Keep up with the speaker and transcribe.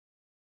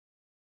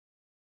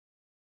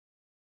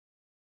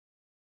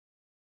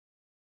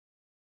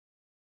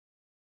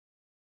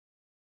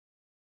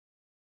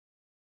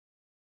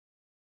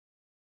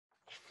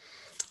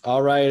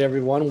All right,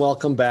 everyone,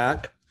 welcome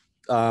back.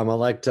 I'd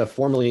like to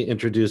formally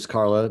introduce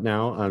Carla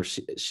now.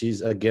 She's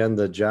again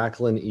the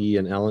Jacqueline E.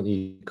 and Ellen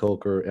E.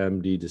 Coker,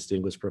 MD,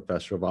 Distinguished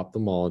Professor of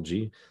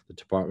Ophthalmology, the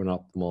Department of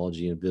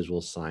Ophthalmology and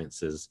Visual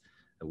Sciences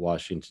at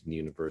Washington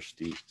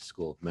University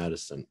School of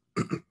Medicine.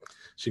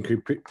 She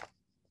completed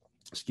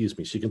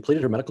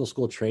her medical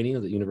school training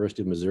at the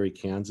University of Missouri,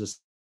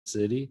 Kansas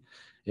City,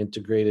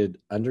 integrated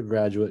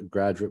undergraduate,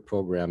 graduate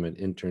program, and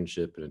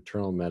internship in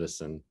internal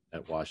medicine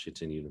at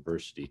Washington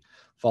University.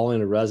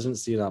 Following a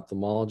residency in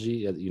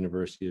ophthalmology at the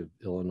University of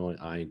Illinois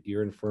Eye and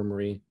Ear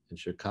Infirmary in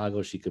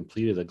Chicago, she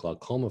completed a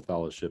glaucoma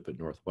fellowship at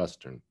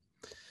Northwestern.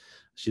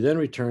 She then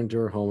returned to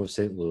her home of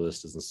St.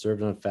 Louis and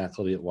served on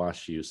faculty at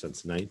WashU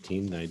since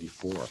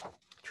 1994,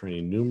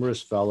 training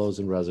numerous fellows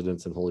and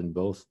residents and holding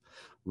both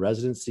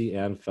residency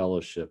and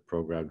fellowship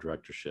program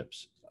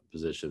directorships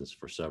positions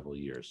for several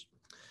years.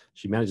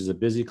 She manages a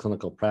busy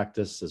clinical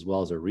practice as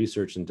well as her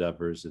research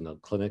endeavors in the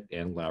clinic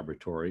and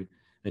laboratory,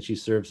 and she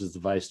serves as the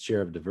Vice Chair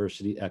of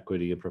Diversity,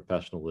 Equity, and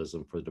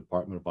Professionalism for the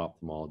Department of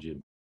Ophthalmology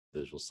and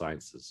Visual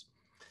Sciences.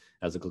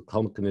 As a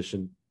glaucoma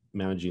clinician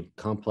managing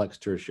complex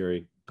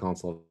tertiary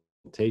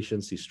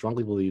consultations, she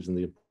strongly believes in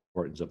the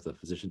importance of the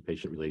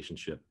physician-patient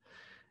relationship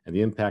and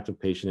the impact of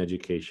patient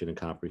education and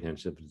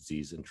comprehensive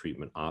disease and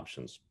treatment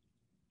options.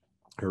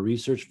 Her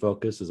research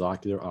focus is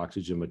ocular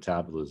oxygen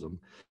metabolism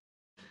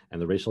and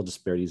the racial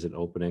disparities in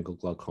open-angle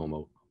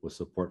glaucoma with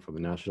support from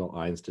the National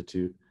Eye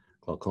Institute,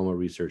 Glaucoma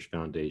Research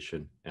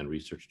Foundation, and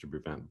Research to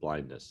Prevent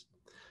Blindness.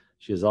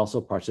 She has also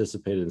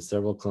participated in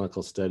several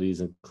clinical studies,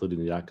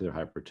 including the Ocular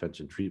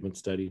Hypertension Treatment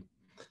Study.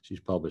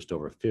 She's published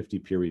over 50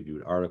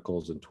 peer-reviewed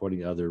articles and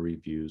 20 other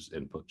reviews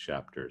and book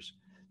chapters,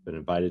 been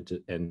invited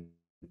to and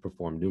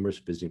performed numerous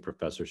visiting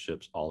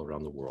professorships all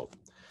around the world.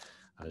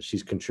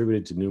 She's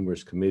contributed to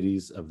numerous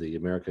committees of the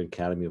American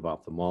Academy of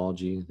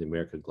Ophthalmology, the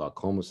American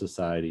Glaucoma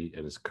Society,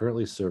 and is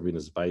currently serving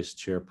as vice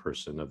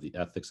chairperson of the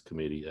Ethics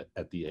Committee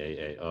at the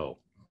AAO.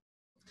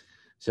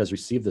 She has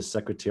received the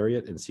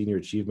Secretariat and Senior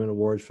Achievement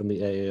Awards from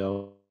the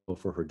AAO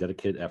for her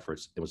dedicated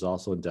efforts and was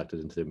also inducted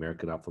into the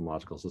American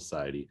Ophthalmological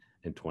Society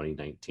in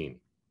 2019.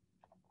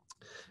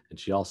 And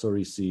she also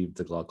received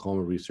the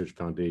Glaucoma Research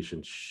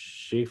Foundation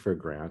Schaefer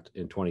Grant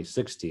in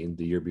 2016,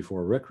 the year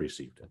before Rick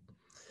received it.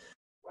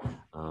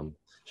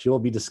 She will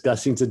be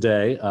discussing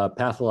today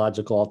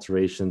pathological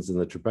alterations in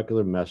the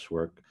trabecular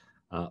meshwork.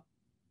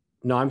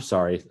 No, I'm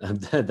sorry,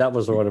 that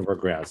was one of her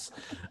grants.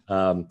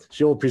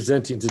 She will be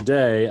presenting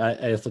today an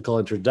ethical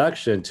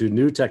introduction to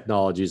new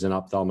technologies in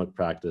ophthalmic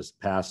practice,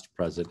 past,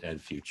 present, and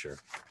future.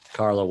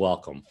 Carla,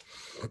 welcome.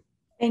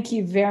 Thank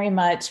you very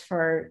much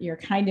for your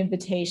kind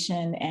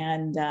invitation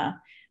and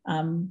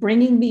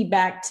bringing me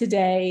back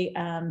today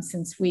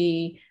since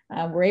we're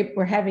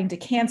having to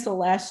cancel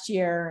last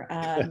year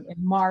in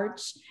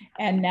March,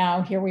 and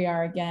now here we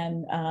are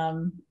again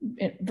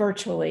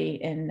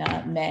virtually in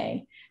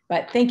May.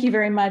 But thank you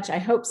very much. I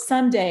hope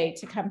someday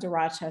to come to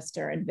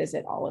Rochester and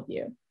visit all of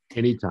you.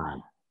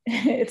 Anytime.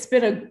 It's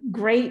been a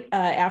great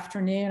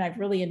afternoon. I've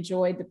really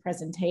enjoyed the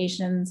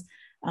presentations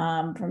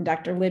from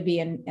Dr. Libby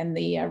and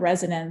the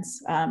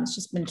residents. It's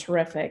just been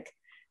terrific.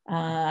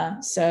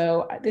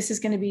 So this is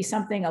going to be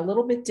something a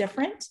little bit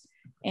different,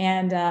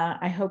 and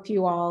I hope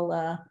you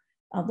all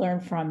learn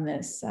from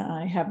this.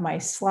 I have my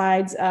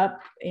slides up,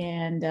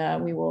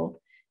 and we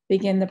will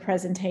begin the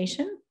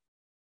presentation.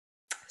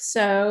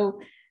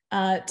 So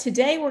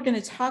today we're going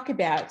to talk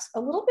about a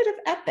little bit of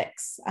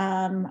ethics.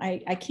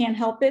 I can't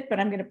help it, but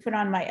I'm going to put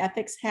on my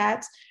ethics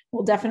hat.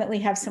 We'll definitely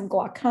have some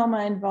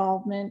glaucoma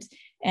involvement,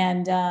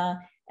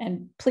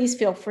 and please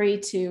feel free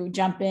to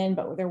jump in,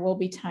 but there will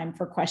be time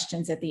for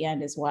questions at the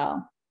end as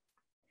well.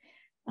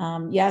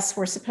 Yes,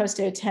 we're supposed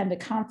to attend a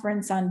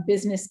conference on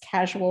business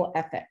casual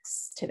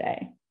ethics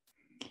today,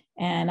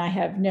 and I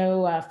have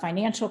no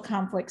financial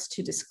conflicts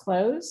to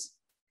disclose.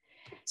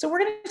 So we're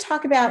going to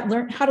talk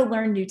about how to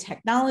learn new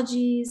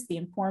technologies, the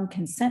informed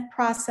consent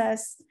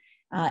process,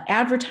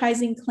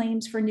 advertising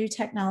claims for new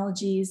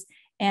technologies,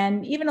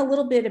 and even a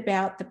little bit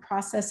about the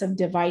process of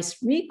device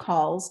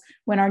recalls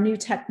when our new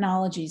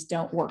technologies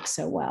don't work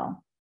so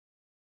well.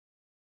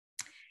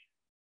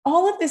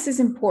 All of this is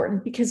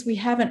important because we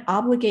have an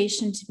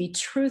obligation to be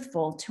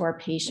truthful to our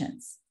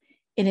patients.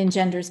 It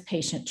engenders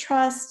patient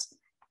trust,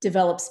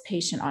 develops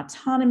patient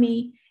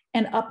autonomy,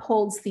 and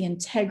upholds the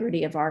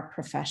integrity of our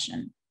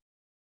profession.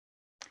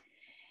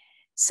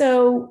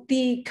 So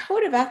the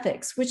Code of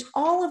Ethics, which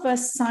all of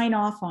us sign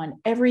off on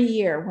every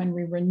year when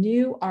we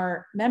renew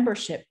our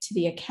membership to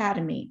the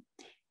Academy,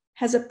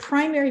 has a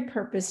primary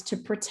purpose to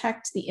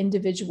protect the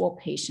individual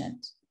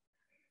patient,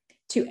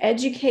 to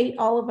educate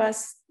all of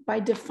us by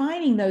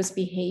defining those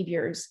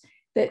behaviors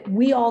that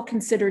we all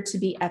consider to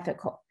be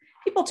ethical.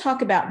 People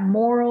talk about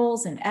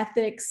morals and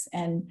ethics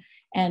and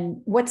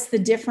what's the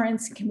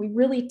difference? Can we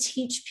really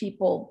teach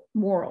people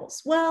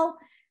morals? Well,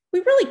 we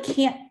really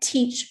can't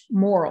teach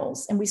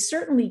morals, and we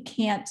certainly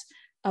can't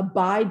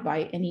abide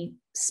by any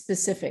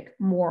specific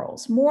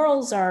morals.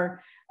 Morals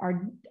are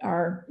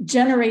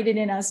generated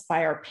in us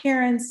by our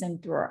parents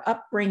and through our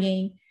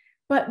upbringing,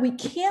 but we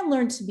can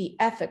learn to be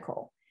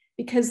ethical.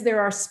 because there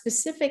are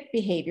specific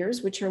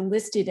behaviors which are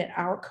listed in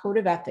our code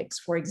of ethics,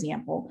 for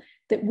example,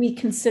 that we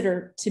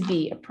consider to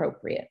be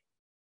appropriate.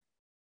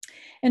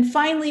 And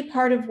finally,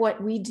 part of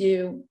what we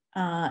do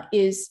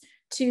is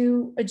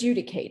to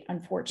adjudicate,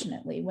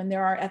 unfortunately, when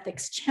there are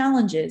ethics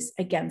challenges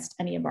against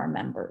any of our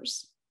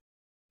members.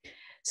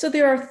 So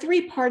there are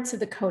three parts of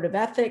the code of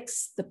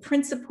ethics: the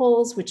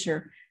principles, which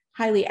are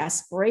highly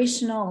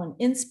aspirational and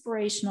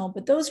inspirational,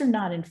 but those are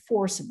not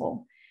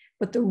enforceable.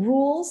 But the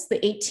rules,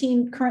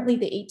 currently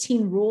the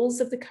 18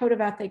 rules of the code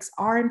of ethics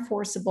are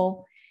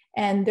enforceable.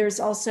 And there's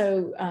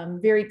also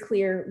very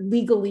clear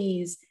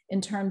legalese in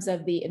terms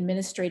of the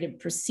administrative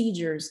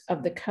procedures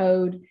of the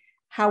code,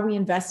 how we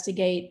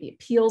investigate, the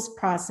appeals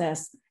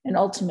process, and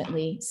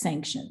ultimately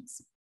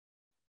sanctions.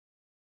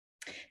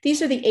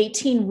 These are the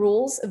 18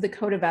 rules of the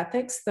code of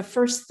ethics. The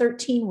first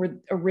 13 were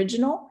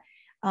original,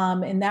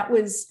 and that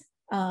was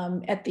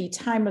at the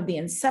time of the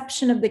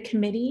inception of the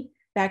committee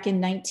back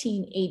in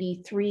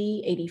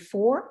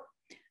 1983-84.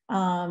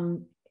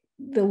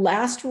 The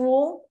last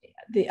rule,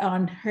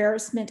 on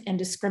harassment and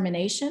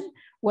discrimination,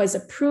 was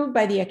approved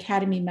by the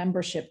Academy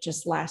membership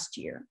just last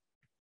year.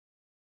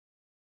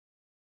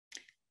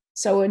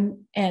 So,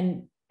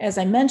 and as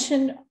I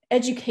mentioned,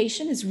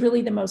 education is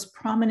really the most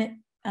prominent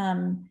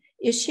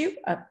issue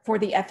for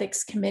the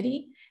ethics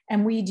committee.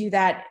 And we do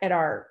that at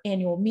our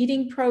annual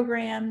meeting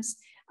programs,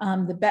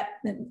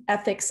 the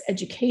ethics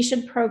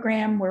education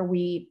program, where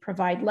we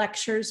provide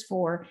lectures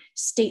for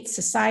state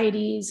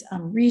societies,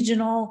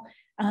 regional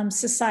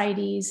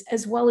societies,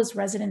 as well as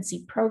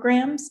residency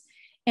programs.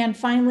 And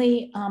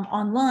finally,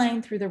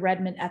 online through the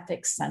Redmond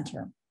Ethics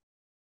Center.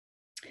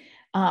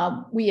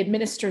 We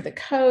administer the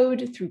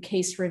code through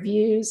case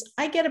reviews.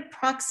 I get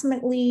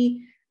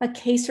approximately a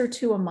case or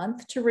two a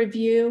month to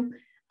review.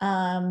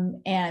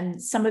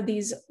 And some of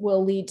these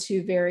will lead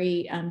to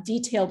very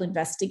detailed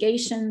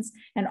investigations,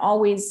 and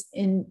always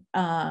in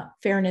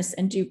fairness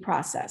and due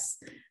process.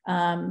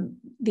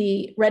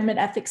 The Redmond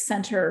Ethics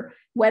Center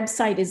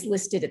website is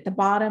listed at the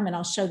bottom, and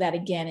I'll show that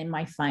again in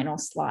my final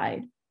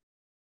slide.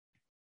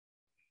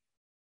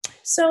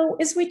 So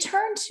as we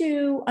turn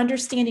to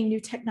understanding new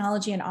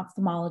technology in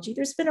ophthalmology,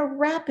 there's been a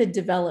rapid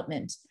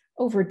development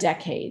over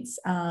decades,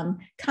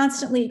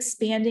 constantly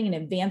expanding and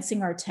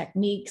advancing our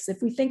techniques.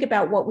 If we think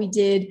about what we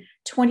did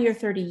 20 or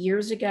 30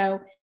 years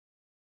ago,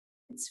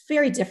 it's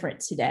very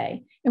different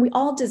today. And we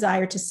all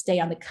desire to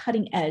stay on the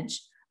cutting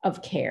edge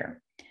of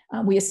care.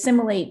 We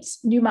assimilate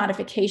new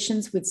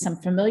modifications with some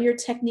familiar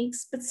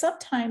techniques, but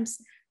sometimes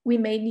we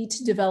may need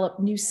to develop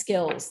new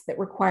skills that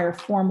require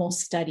formal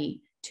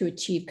study to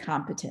achieve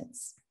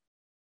competence.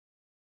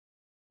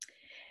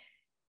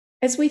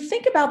 As we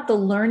think about the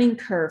learning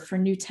curve for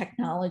new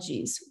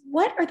technologies,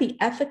 what are the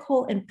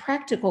ethical and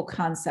practical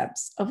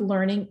concepts of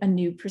learning a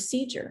new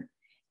procedure?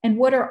 And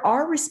what are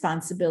our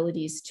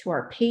responsibilities to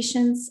our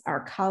patients,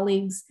 our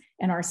colleagues,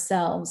 and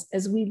ourselves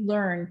as we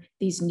learn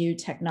these new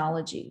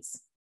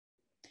technologies?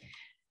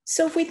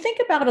 So if we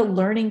think about a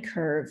learning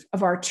curve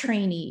of our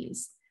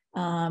trainees,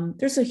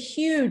 there's a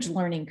huge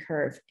learning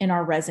curve in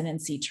our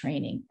residency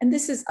training, and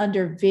this is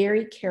under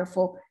very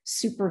careful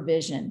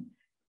supervision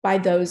by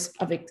those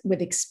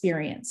with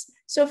experience.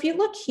 So if you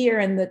look here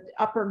in the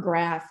upper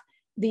graph,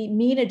 the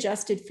mean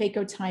adjusted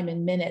phaco time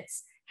in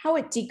minutes, how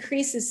it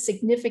decreases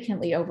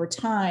significantly over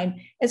time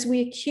as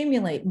we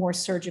accumulate more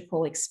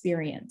surgical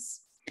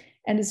experience,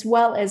 and as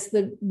well as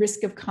the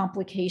risk of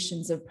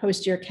complications of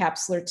posterior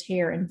capsular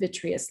tear and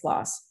vitreous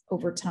loss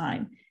over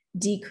time,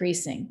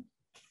 decreasing.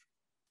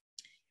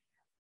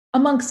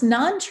 Amongst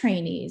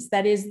non-trainees,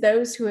 that is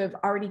those who have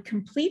already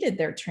completed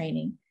their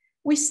training,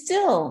 we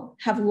still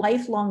have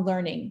lifelong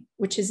learning,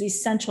 which is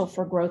essential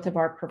for growth of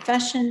our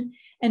profession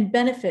and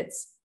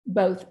benefits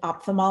both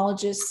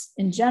ophthalmologists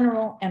in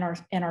general and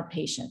our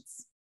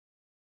patients.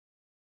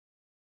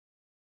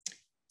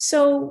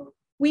 So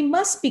we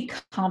must be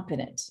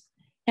competent.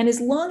 And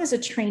as long as a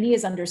trainee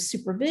is under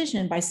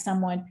supervision by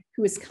someone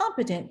who is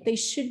competent, they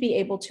should be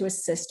able to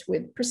assist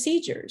with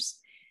procedures.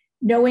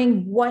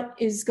 Knowing what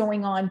is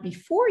going on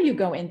before you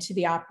go into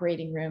the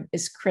operating room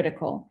is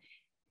critical,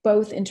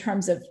 both in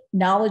terms of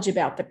knowledge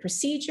about the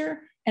procedure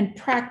and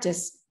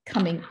practice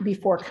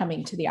before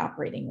coming to the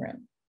operating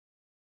room.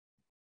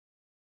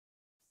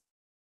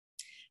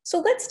 So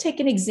let's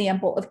take an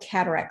example of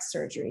cataract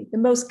surgery. The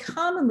most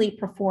commonly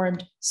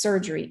performed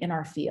surgery in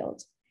our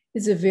field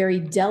is a very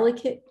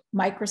delicate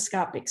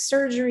microscopic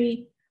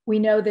surgery. We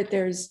know that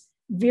there's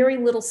very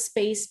little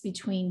space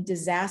between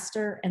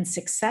disaster and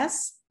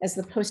success, as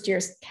the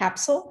posterior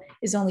capsule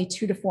is only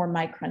 2 to 4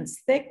 microns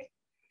thick.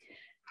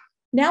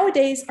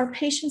 Nowadays, our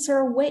patients are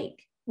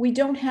awake. We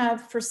don't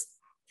have, for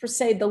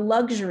say, the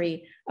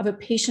luxury of a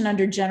patient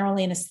under general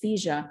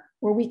anesthesia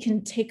where we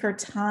can take our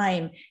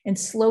time and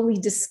slowly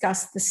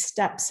discuss the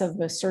steps of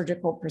the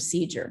surgical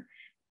procedure.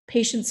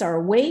 Patients are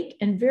awake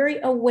and very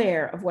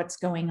aware of what's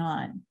going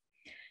on.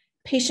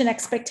 Patient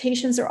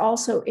expectations are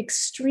also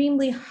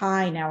extremely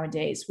high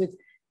nowadays, with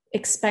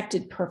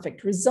expected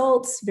perfect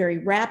results very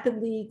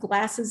rapidly,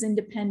 glasses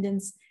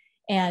independence,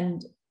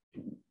 and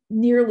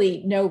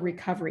nearly no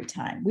recovery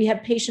time. We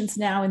have patients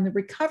now in the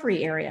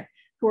recovery area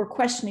who are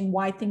questioning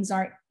why things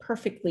aren't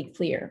perfectly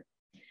clear.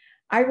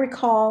 I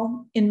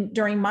recall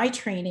during my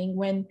training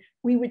when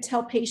we would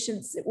tell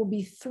patients it will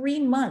be 3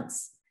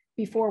 months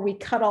before we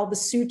cut all the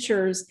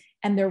sutures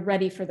and they're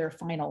ready for their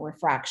final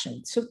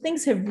refraction. So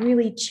things have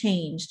really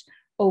changed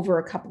over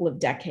a couple of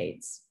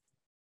decades.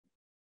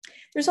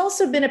 There's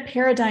also been a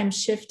paradigm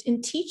shift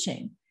in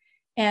teaching,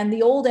 and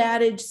the old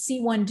adage,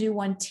 see one, do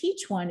one,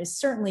 teach one, is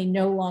certainly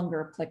no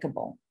longer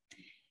applicable.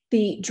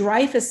 The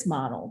Dreyfus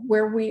model,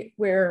 where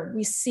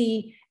we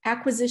see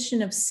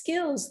acquisition of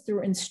skills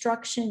through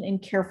instruction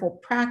and careful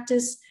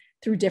practice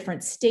through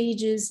different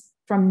stages,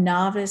 from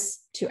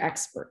novice to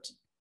expert.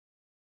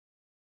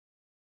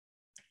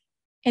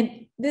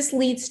 And this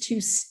leads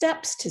to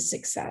steps to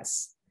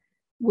success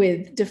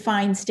with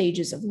defined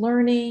stages of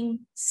learning,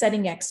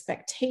 setting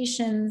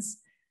expectations,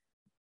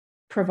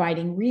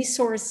 providing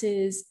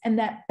resources, and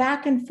that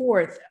back and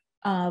forth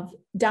of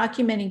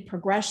documenting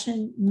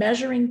progression,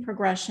 measuring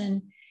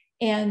progression,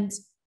 and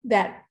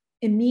that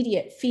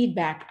immediate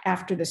feedback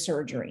after the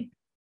surgery.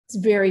 It's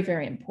very,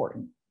 very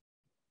important.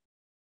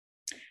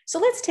 So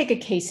let's take a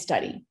case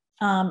study.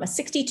 A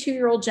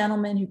 62-year-old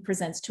gentleman who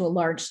presents to a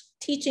large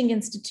teaching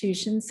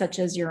institution, such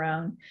as your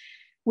own,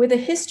 with a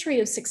history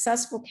of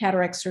successful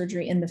cataract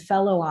surgery in the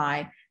fellow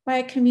eye by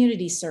a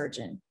community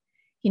surgeon.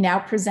 He now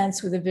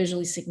presents with a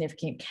visually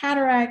significant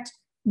cataract,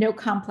 no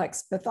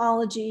complex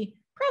pathology,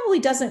 probably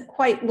doesn't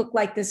quite look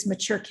like this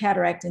mature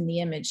cataract in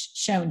the image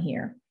shown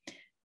here.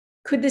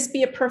 Could this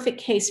be a perfect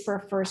case for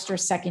a first or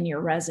second year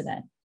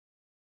resident?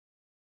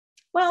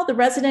 Well, the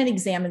resident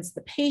examines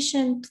the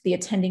patient, the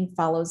attending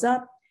follows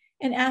up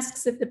and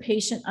asks if the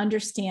patient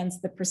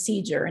understands the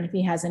procedure and if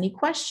he has any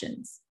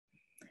questions.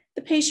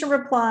 The patient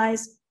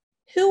replies,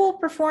 "Who will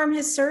perform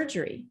his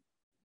surgery?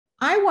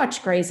 I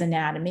watch Grey's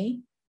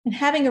Anatomy, and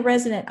having a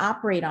resident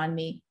operate on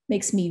me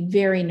makes me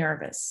very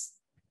nervous."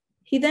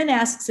 He then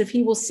asks if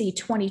he will see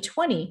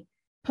 20/20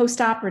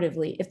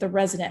 postoperatively if the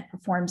resident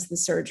performs the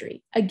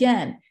surgery.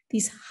 Again,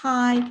 these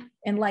high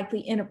and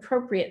likely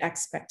inappropriate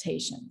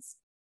expectations.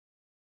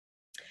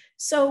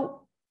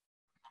 So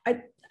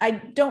I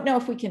don't know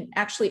if we can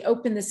actually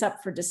open this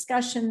up for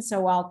discussion,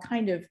 so I'll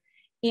kind of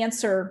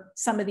answer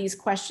some of these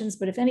questions,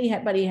 but if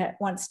anybody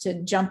wants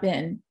to jump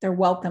in, they're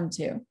welcome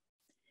to.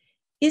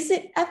 Is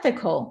it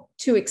ethical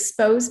to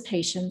expose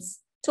patients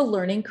to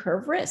learning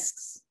curve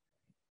risks?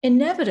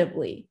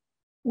 Inevitably,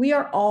 we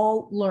are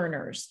all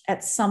learners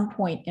at some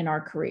point in our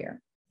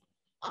career.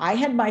 I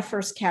had my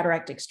first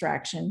cataract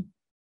extraction.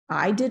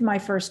 I did my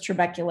first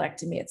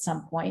trabeculectomy at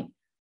some point.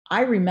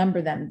 I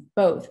remember them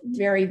both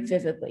very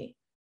vividly.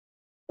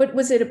 But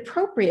was it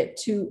appropriate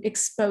to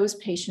expose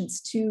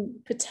patients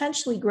to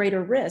potentially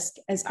greater risk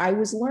as I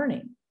was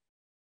learning?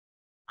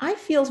 I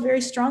feel very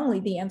strongly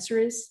the answer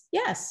is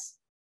yes.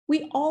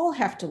 We all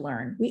have to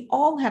learn. We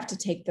all have to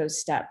take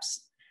those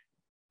steps.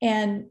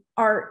 And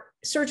our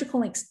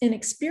surgical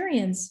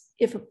inexperience,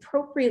 if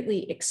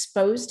appropriately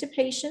exposed to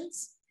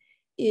patients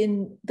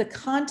in the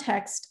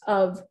context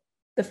of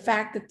the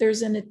fact that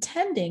there's an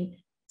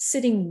attending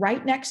sitting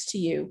right next to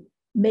you,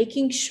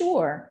 making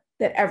sure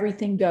that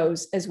everything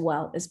goes as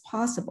well as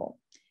possible.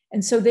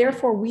 And so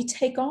therefore we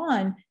take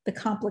on the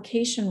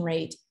complication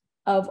rate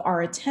of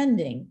our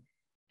attending,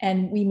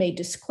 and we may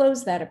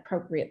disclose that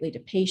appropriately to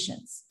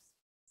patients.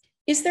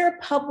 Is there a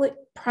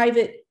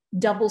public-private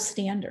double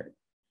standard?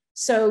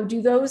 So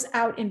do those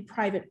out in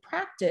private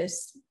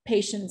practice,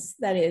 patients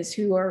that is,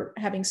 who are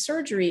having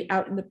surgery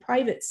out in the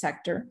private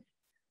sector,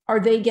 are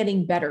they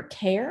getting better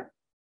care?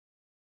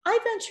 I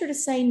venture to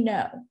say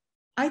no.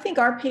 I think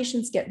our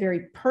patients get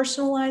very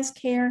personalized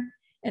care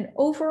and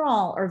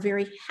overall are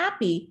very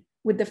happy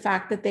with the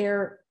fact that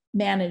they're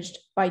managed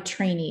by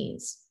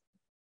trainees.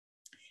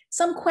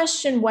 Some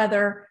question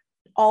whether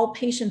all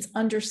patients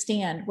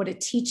understand what a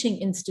teaching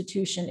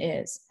institution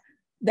is,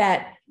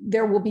 that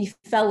there will be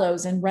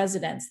fellows and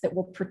residents that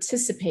will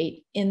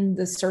participate in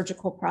the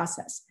surgical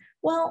process.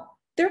 Well,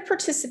 they're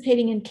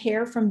participating in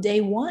care from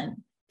day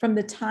one, from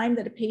the time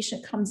that a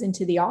patient comes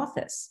into the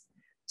office.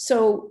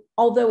 So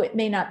although it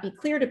may not be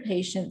clear to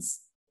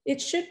patients,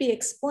 it should be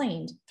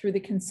explained through the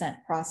consent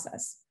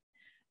process.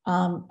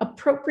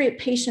 Appropriate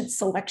patient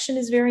selection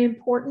is very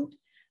important.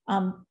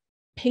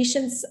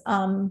 Patients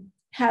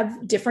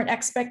have different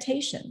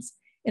expectations.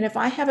 And if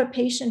I have a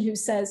patient who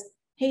says,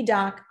 "Hey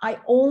doc, I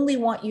only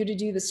want you to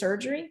do the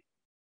surgery,"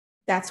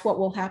 that's what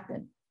will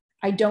happen.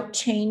 I don't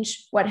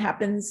change what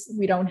happens.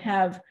 We don't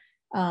have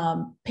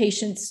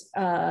patients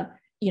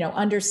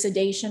under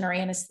sedation or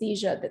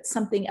anesthesia that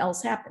something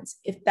else happens.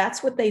 If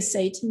that's what they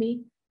say to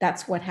me,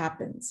 that's what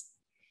happens.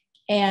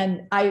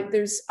 And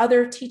there's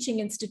other teaching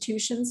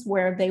institutions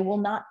where they will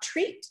not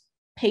treat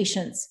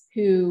patients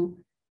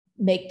who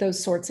make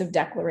those sorts of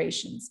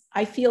declarations.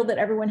 I feel that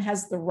everyone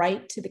has the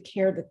right to the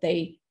care that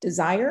they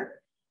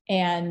desire.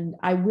 And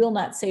I will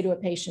not say to a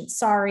patient,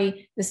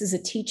 "Sorry, this is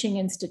a teaching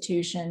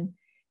institution.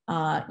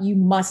 You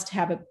must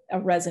have a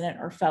resident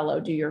or fellow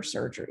do your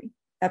surgery."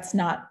 That's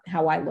not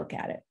how I look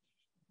at it.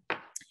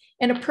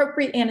 And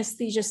appropriate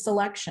anesthesia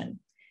selection.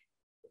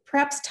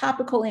 Perhaps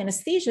topical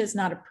anesthesia is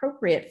not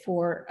appropriate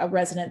for a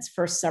resident's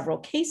first several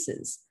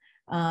cases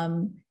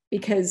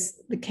because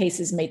the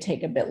cases may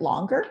take a bit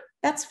longer.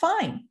 That's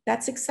fine,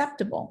 that's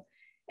acceptable.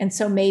 And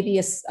so maybe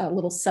a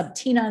little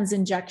subtenons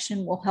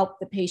injection will help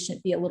the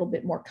patient be a little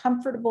bit more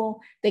comfortable.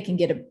 They can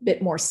get a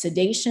bit more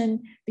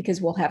sedation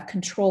because we'll have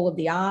control of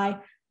the eye.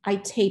 I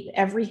tape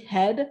every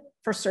head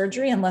for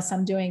surgery unless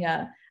I'm doing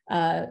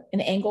an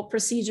angle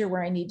procedure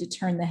where I need to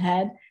turn the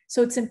head.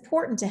 So it's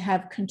important to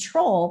have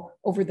control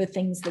over the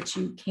things that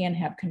you can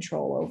have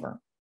control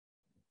over.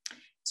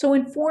 So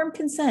informed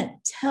consent,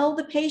 tell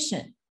the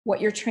patient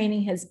what your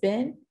training has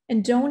been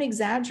and don't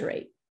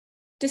exaggerate.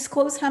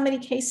 Disclose how many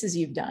cases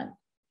you've done.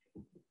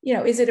 You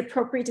know, is it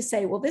appropriate to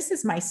say, well, this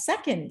is my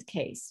second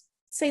case?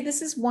 Say,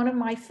 this is one of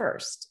my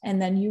first,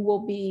 and then you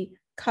will be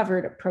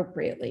covered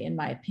appropriately, in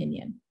my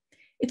opinion.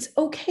 It's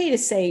okay to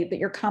say that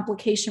your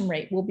complication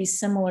rate will be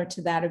similar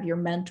to that of your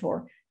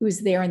mentor who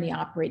is there in the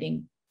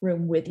operating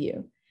room with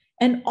you,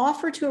 and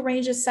offer to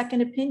arrange a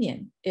second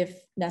opinion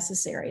if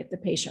necessary, if the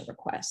patient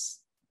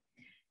requests.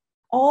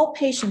 All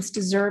patients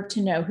deserve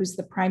to know who's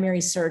the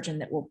primary surgeon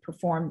that will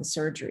perform the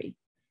surgery.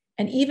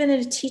 And even in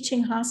a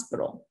teaching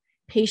hospital,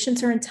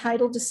 patients are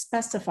entitled to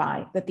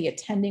specify that the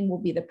attending will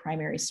be the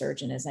primary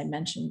surgeon, as I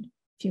mentioned a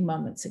few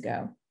moments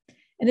ago.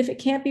 And if it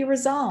can't be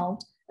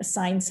resolved,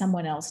 assign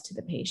someone else to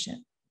the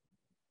patient.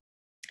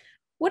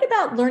 What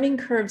about learning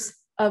curves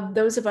of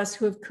those of us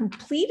who have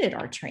completed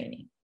our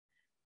training?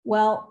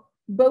 Well,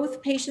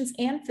 both patients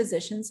and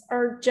physicians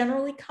are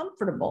generally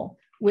comfortable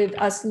with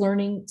us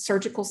learning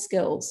surgical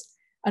skills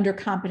under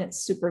competent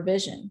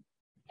supervision.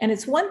 And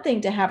it's one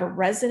thing to have a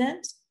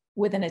resident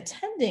with an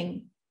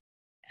attending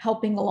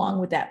helping along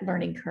with that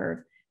learning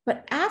curve.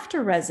 But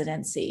after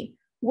residency,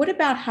 what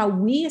about how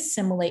we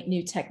assimilate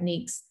new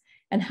techniques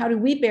and how do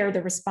we bear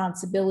the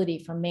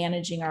responsibility for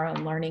managing our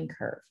own learning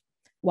curve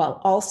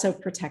while also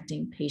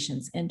protecting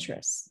patients'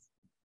 interests?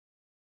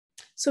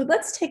 So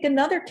let's take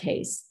another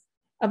case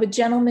of a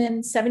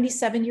gentleman,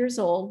 77 years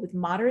old with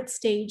moderate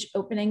stage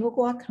open angle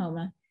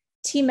glaucoma,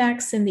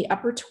 Tmax in the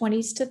upper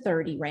 20s to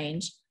 30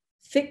 range,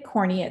 thick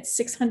cornea at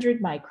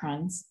 600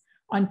 microns,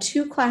 on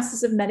 2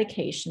 classes of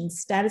medications,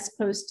 status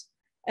post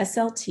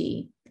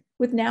SLT,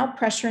 with now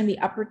pressure in the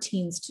upper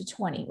teens to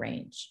 20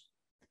 range.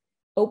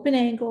 Open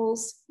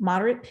angles,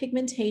 moderate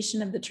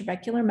pigmentation of the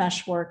trabecular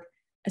meshwork,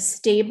 a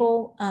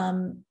stable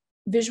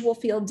visual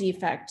field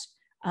defect,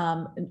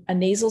 a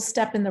nasal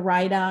step in the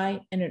right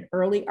eye, and an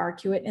early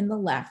arcuate in the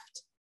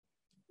left.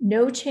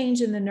 No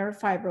change in the nerve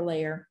fiber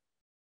layer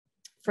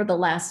for the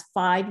last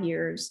 5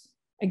 years.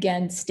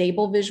 Again,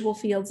 stable visual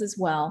fields as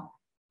well.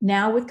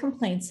 Now with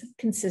complaints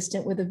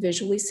consistent with a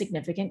visually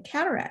significant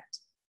cataract.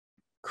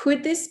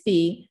 Could this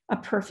be a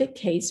perfect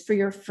case for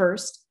your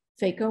first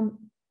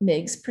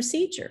phaco-MIGS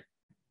procedure?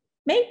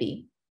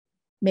 Maybe,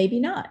 maybe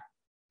not.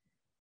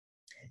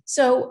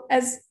 So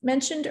as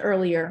mentioned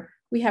earlier,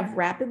 we have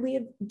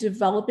rapidly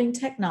developing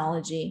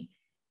technology,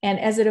 and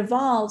as it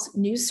evolves,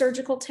 new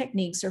surgical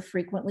techniques are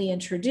frequently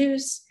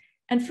introduced.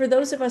 And for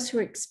those of us who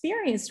are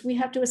experienced, we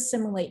have to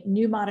assimilate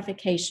new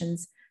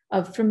modifications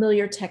of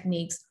familiar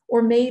techniques,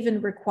 or may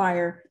even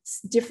require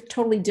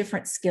totally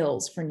different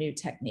skills for new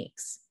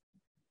techniques.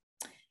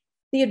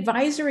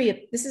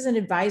 This is an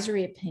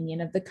advisory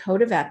opinion of the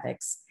Code of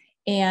Ethics,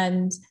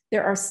 and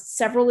there are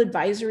several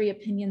advisory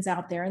opinions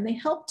out there, and they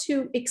help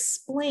to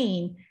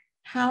explain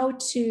how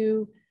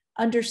to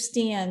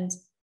understand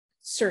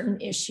certain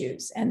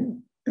issues.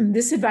 And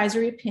this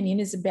advisory opinion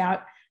is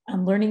about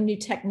learning new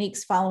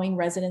techniques following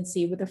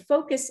residency with a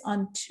focus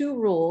on 2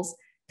 rules: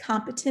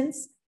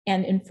 competence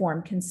and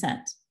informed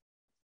consent.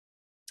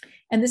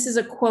 And this is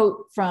a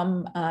quote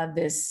from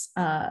this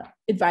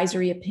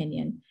advisory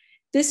opinion.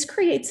 This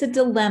creates a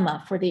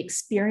dilemma for the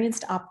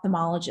experienced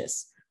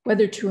ophthalmologist,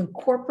 whether to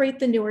incorporate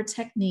the newer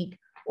technique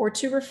or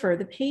to refer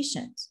the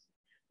patient.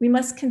 We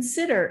must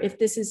consider if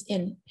this is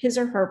in his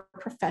or her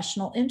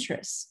professional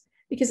interests,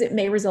 because it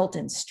may result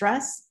in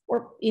stress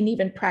or in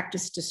even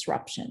practice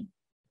disruption.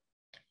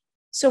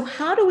 So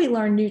how do we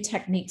learn new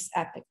techniques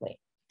ethically?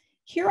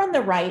 Here on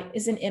the right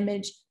is an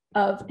image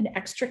of an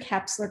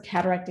extracapsular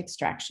cataract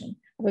extraction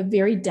of a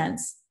very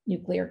dense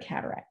nuclear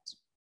cataract.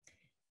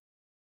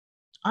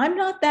 I'm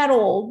not that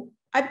old.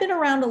 I've been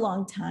around a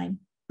long time,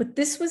 but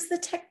this was the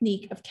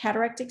technique of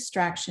cataract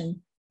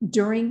extraction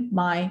during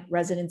my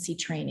residency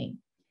training.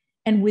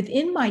 And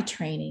within my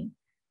training,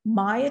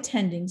 my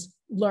attendings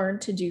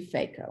learned to do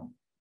phaco.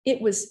 It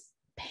was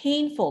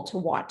painful to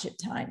watch at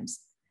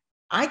times.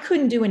 I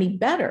couldn't do any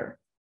better,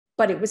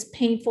 but it was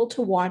painful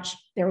to watch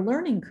their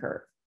learning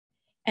curve.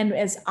 And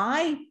as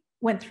I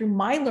went through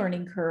my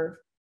learning curve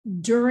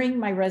during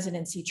my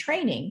residency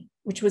training,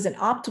 which was an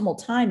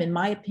optimal time, in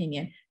my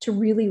opinion, to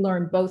really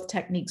learn both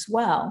techniques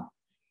well,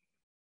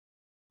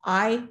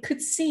 I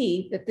could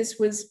see that this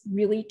was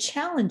really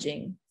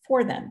challenging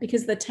for them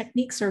because the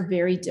techniques are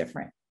very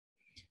different.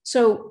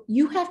 So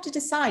you have to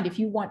decide if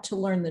you want to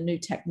learn the new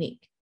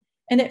technique.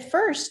 And at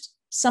first,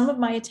 some of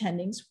my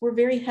attendings were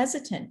very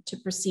hesitant to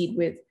proceed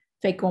with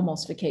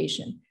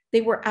phacoemulsification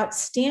They were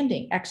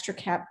outstanding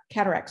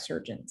cataract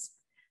surgeons.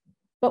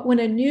 But when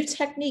a new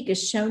technique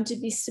is shown to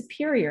be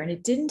superior, and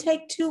it didn't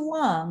take too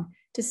long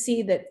to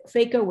see that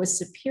phaco was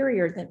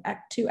superior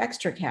to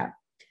extracap,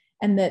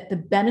 and that the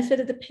benefit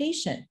of the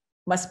patient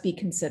must be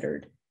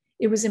considered,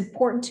 it was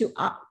important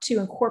to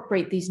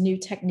incorporate these new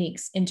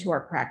techniques into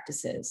our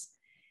practices.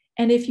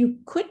 And if you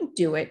couldn't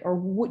do it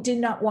or did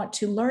not want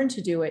to learn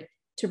to do it,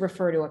 to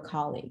refer to a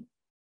colleague.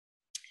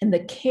 And the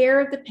care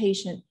of the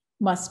patient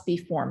must be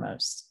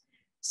foremost.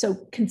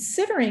 So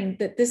considering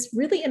that this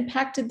really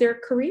impacted their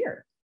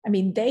career, I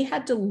mean, they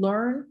had to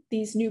learn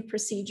these new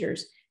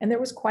procedures, and there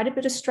was quite a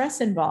bit of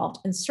stress involved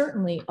and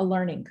certainly a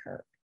learning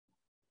curve.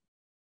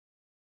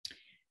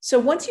 So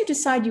once you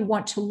decide you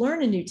want to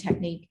learn a new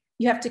technique,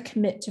 you have to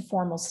commit to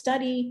formal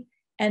study,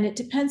 and it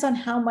depends on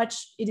how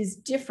much it is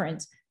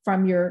different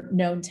from your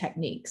known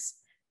techniques.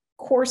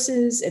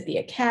 Courses at the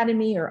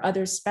academy or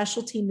other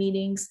specialty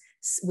meetings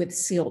with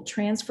sealed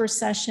transfer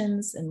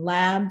sessions and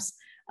labs,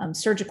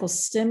 surgical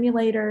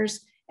stimulators,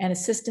 and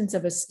assistance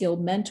of a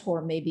skilled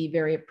mentor may be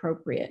very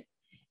appropriate.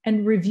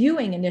 And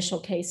reviewing initial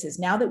cases.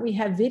 Now that we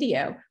have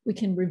video, we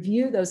can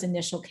review those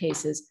initial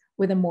cases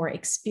with a more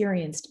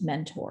experienced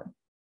mentor.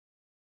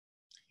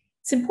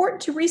 It's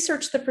important to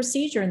research the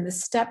procedure and the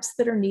steps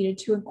that are needed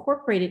to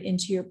incorporate it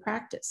into your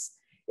practice.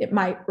 It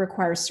might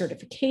require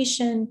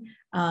certification,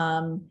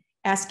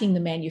 asking the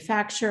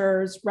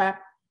manufacturer's rep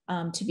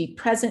to be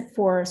present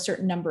for a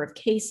certain number of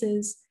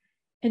cases,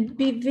 and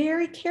be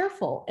very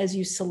careful as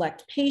you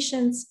select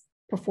patients,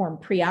 perform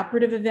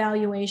preoperative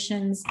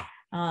evaluations,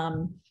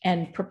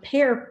 and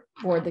prepare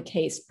for the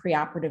case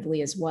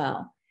preoperatively as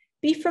well.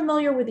 Be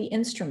familiar with the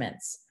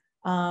instruments.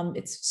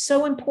 It's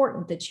so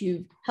important that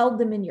you've held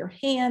them in your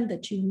hand,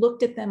 that you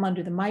looked at them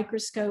under the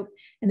microscope,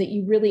 and that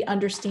you really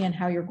understand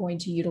how you're going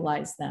to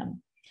utilize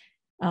them.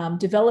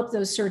 Develop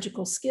those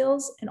surgical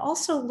skills, and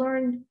also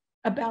learn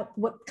about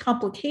what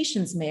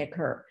complications may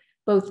occur,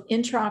 both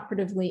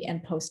intraoperatively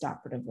and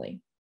postoperatively.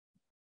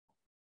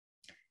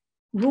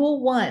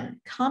 Rule 1,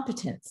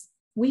 competence.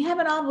 We have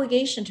an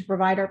obligation to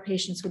provide our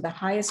patients with the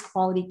highest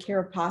quality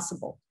care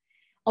possible.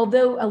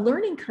 Although a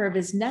learning curve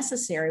is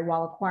necessary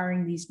while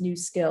acquiring these new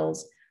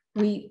skills,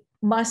 we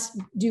must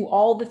do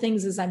all the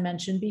things, as I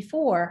mentioned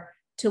before,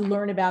 to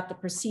learn about the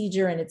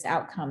procedure and its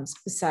outcomes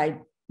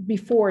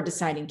before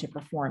deciding to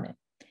perform it,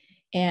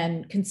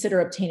 and consider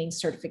obtaining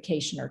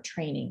certification or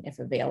training if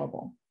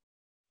available.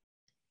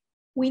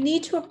 We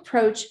need to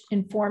approach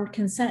informed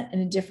consent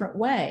in a different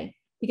way,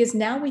 because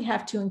now we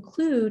have to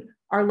include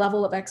our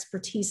level of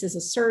expertise as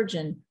a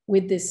surgeon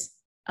with this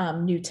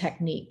new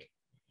technique.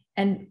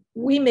 And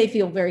we may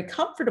feel very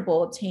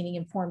comfortable obtaining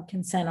informed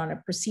consent on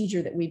a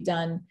procedure that we've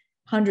done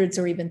hundreds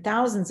or even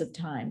thousands of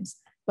times,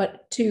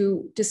 but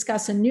to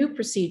discuss a new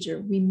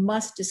procedure, we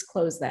must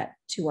disclose that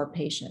to our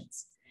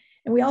patients.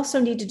 And we also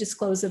need to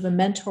disclose if a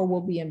mentor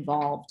will be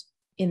involved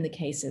in the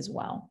case as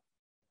well.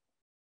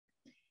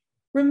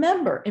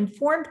 Remember,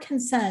 informed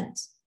consent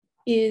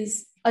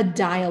is a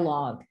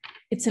dialogue.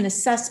 It's an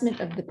assessment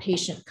of the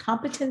patient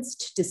competence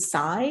to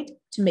decide,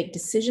 to make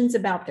decisions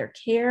about their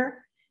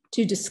care,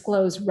 to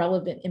disclose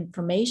relevant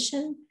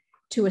information,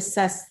 to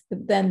assess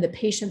then the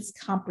patient's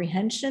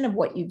comprehension of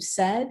what you've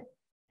said,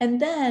 and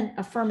then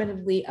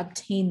affirmatively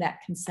obtain that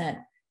consent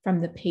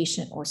from the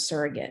patient or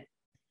surrogate.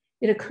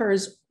 It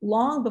occurs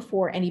long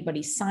before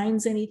anybody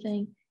signs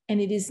anything,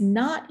 and it is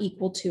not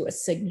equal to a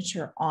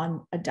signature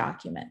on a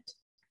document.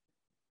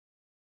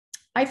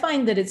 I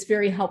find that it's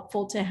very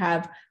helpful to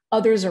have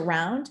others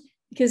around,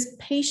 because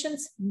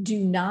patients do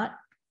not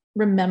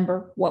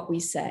remember what we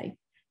say.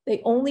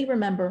 They only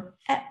remember,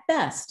 at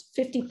best,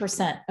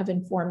 50% of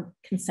informed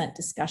consent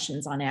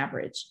discussions on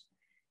average.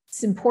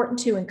 It's important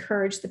to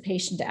encourage the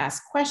patient to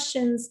ask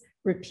questions,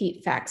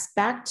 repeat facts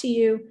back to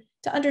you,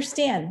 to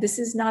understand this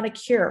is not a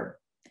cure,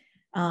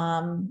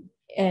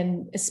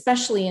 and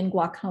especially in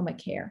glaucoma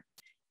care.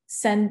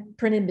 Send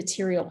printed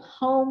material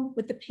home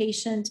with the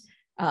patient,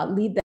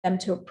 lead them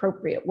to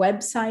appropriate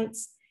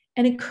websites,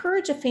 and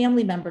encourage a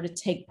family member to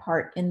take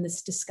part in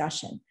this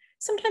discussion.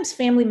 Sometimes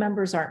family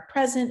members aren't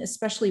present,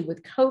 especially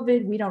with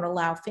COVID. We don't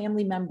allow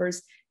family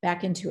members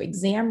back into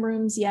exam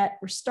rooms yet.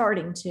 We're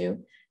starting to,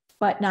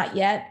 but not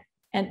yet.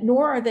 And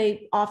nor are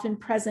they often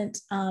present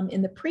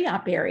in the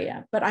pre-op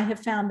area. But I have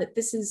found that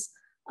this is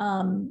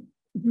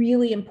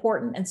really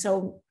important. And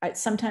so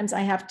sometimes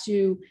I have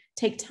to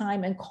take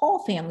time and call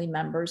family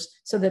members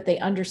so that they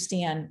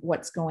understand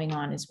what's going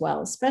on as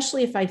well,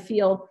 especially if I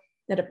feel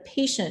that a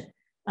patient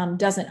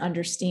doesn't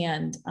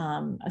understand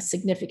a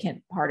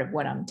significant part of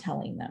what I'm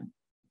telling them.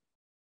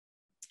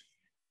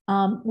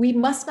 We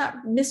must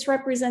not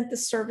misrepresent the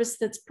service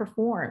that's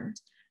performed.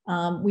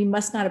 We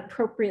must not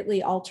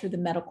appropriately alter the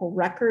medical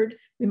record.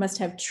 We must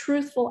have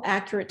truthful,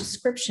 accurate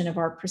description of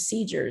our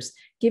procedures,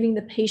 giving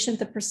the patient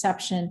the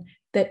perception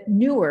that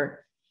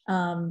newer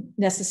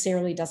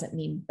necessarily doesn't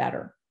mean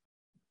better.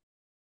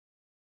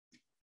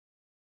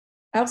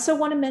 I also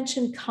want to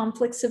mention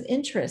conflicts of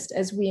interest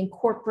as we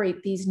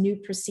incorporate these new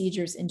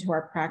procedures into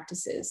our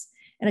practices.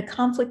 And a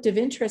conflict of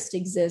interest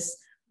exists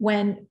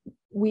when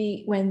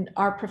when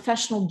our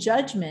professional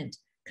judgment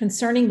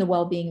concerning the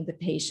well-being of the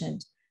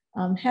patient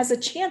has a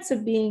chance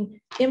of being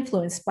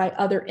influenced by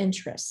other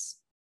interests.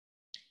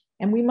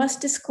 And we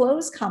must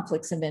disclose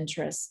conflicts of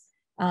interest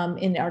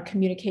in our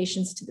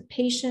communications to the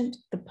patient,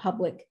 the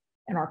public,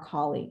 and our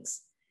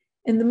colleagues.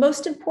 And the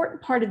most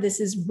important part of this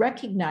is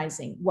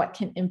recognizing what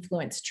can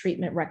influence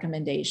treatment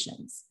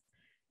recommendations.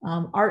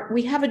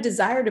 We have a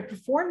desire to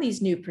perform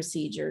these new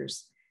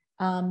procedures,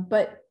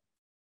 but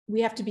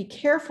we have to be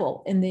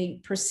careful in the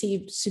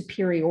perceived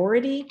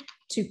superiority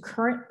to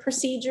current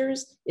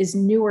procedures. Is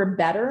newer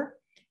better?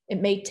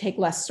 It may take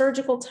less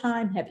surgical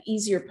time, have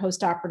easier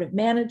postoperative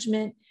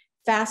management,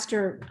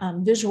 faster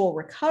visual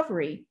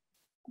recovery,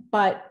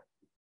 but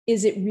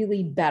is it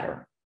really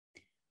better?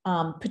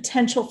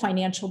 Potential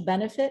financial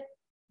benefit,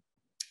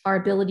 our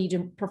ability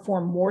to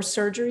perform more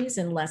surgeries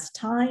in less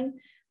time.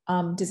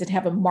 Does it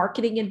have a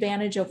marketing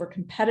advantage over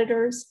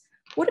competitors?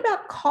 What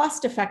about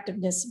cost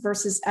effectiveness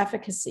versus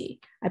efficacy?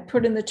 I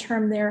put in the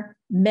term there,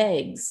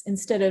 MEGS,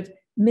 instead of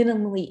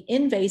minimally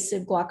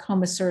invasive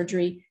glaucoma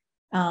surgery,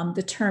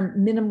 the term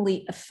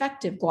minimally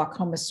effective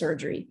glaucoma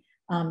surgery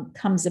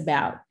comes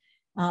about.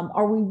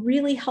 Are we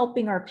really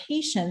helping our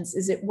patients?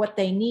 Is it what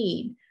they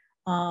need?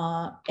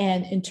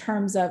 And in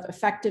terms of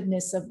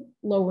effectiveness of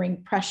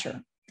lowering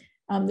pressure.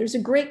 There's a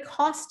great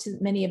cost to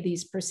many of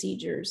these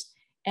procedures.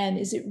 And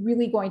is it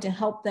really going to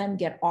help them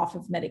get off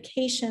of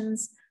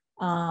medications?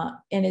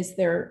 And is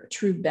there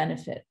true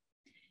benefit?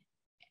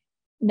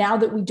 Now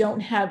that we don't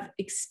have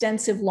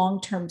extensive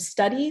long-term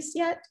studies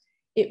yet,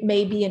 it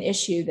may be an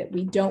issue that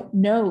we don't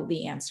know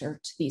the answer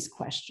to these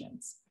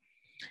questions.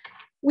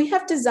 We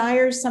have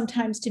desires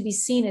sometimes to be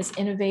seen as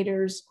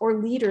innovators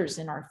or leaders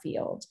in our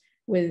field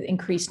with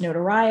increased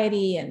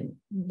notoriety and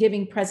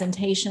giving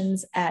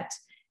presentations at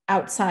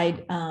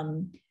outside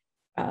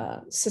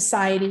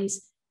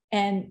societies.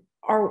 And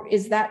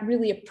is that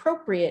really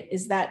appropriate?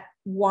 Is that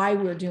why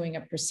we're doing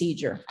a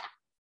procedure?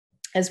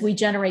 As we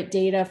generate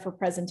data for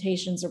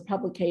presentations or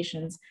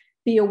publications,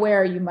 be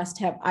aware you must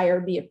have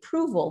IRB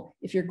approval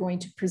if you're going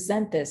to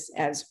present this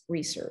as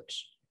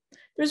research.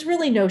 There's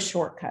really no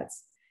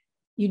shortcuts.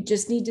 You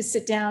just need to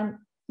sit down,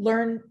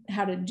 learn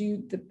how to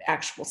do the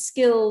actual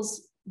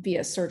skills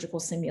via surgical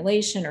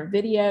simulation or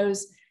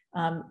videos.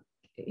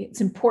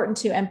 It's important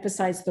to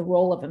emphasize the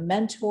role of a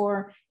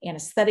mentor,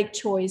 anesthetic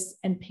choice,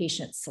 and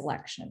patient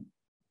selection.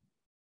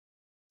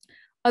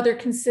 Other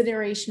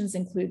considerations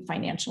include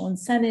financial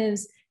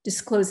incentives,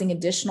 disclosing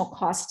additional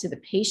costs to the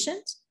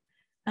patient,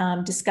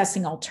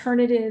 discussing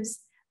alternatives.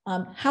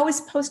 How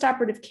is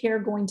postoperative care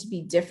going to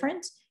be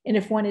different? And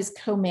if one is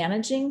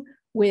co-managing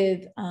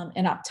with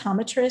an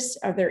optometrist,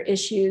 are there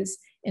issues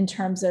in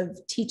terms of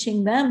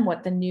teaching them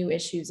what the new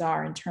issues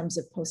are in terms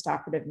of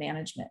postoperative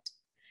management?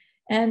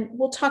 And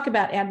we'll talk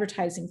about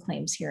advertising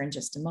claims here in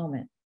just a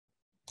moment.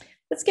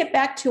 Let's get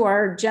back to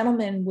our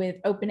gentleman with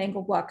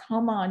open-angle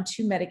glaucoma on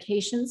 2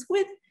 medications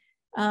with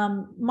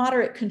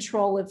moderate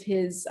control of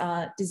his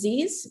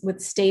disease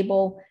with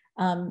stable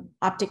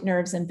optic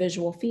nerves and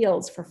visual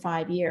fields for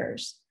 5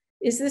 years.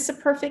 Is this a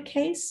perfect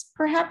case?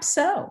 Perhaps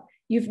so.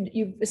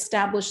 You've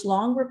established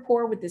long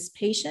rapport with this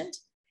patient.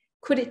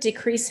 Could it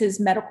decrease his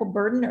medical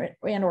burden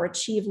or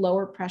achieve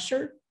lower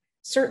pressure?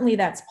 Certainly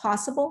that's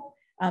possible.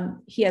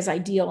 He has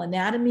ideal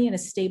anatomy and a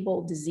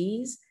stable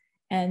disease,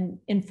 and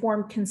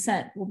informed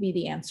consent will be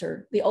the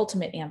answer, the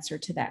ultimate answer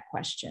to that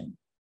question.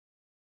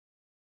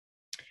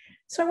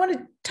 So I want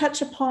to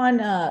touch upon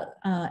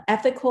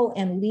ethical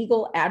and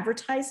legal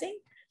advertising.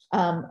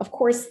 Of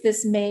course,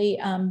 this may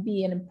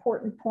be an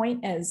important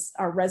point as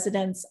our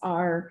residents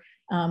are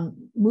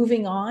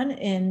moving on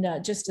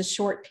in just a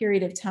short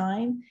period of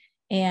time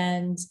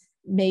and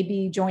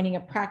maybe joining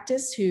a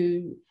practice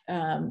who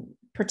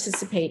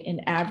participate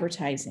in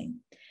advertising.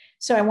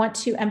 So I want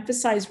to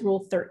emphasize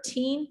Rule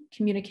 13,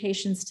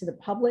 communications to the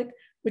public,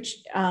 which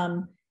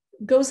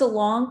goes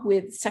along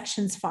with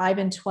sections 5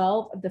 and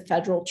 12 of the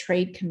Federal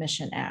Trade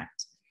Commission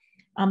Act.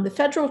 The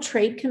Federal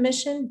Trade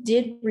Commission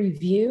did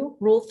review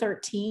Rule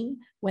 13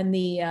 when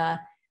the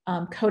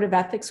Code of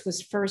Ethics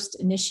was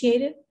first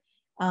initiated.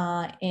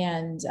 I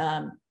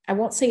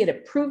won't say it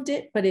approved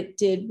it, but it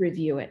did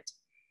review it.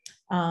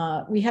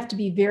 We have to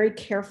be very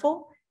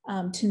careful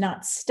to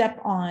not step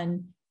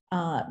on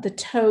the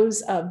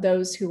toes of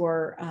those who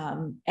are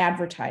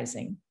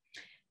advertising.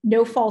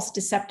 No false,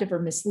 deceptive, or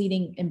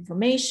misleading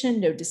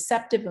information, no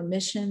deceptive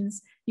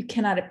omissions. You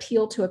cannot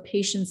appeal to a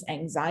patient's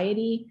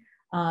anxiety.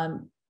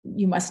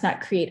 You must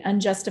not create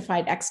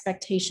unjustified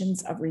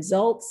expectations of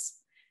results.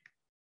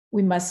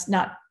 We must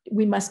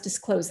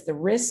disclose the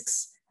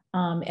risks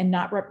and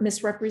not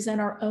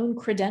misrepresent our own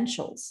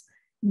credentials.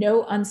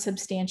 No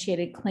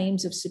unsubstantiated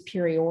claims of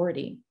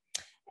superiority.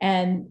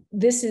 And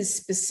this is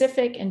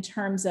specific in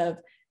terms of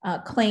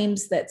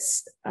claims that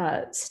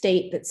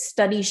state that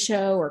studies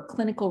show or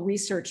clinical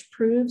research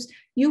proves.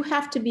 You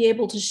have to be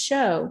able to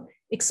show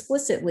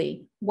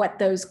explicitly what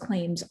those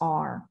claims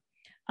are.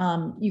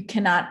 You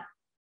cannot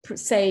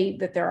say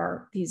that there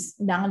are these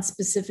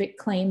non-specific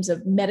claims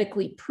of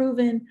medically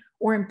proven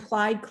or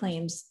implied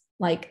claims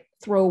like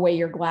throw away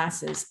your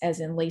glasses as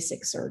in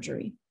LASIK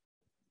surgery.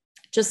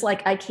 Just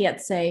like I can't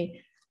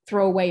say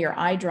throw away your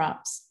eye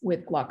drops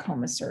with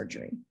glaucoma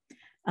surgery.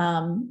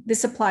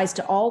 This applies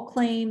to all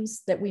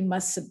claims that we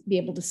must be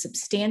able to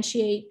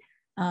substantiate,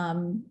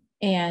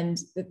 and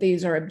that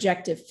these are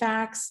objective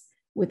facts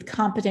with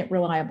competent,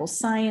 reliable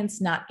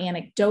science, not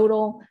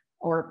anecdotal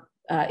or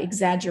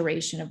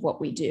exaggeration of what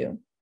we do.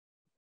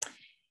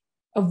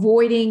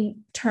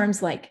 Avoiding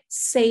terms like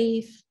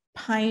safe,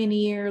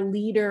 pioneer,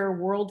 leader,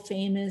 world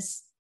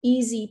famous,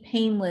 easy,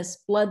 painless,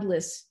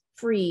 bloodless,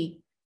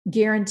 free,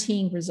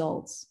 guaranteeing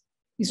results.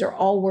 These are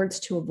all words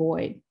to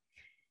avoid.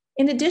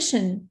 In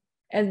addition,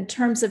 in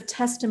terms of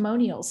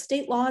testimonials,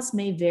 state laws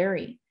may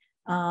vary.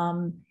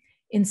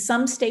 In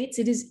some states,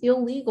 it is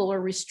illegal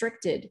or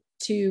restricted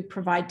to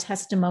provide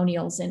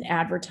testimonials in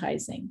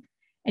advertising.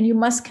 And you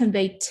must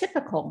convey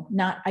typical,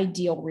 not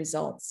ideal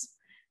results.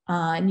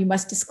 And you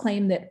must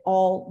disclaim that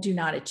all do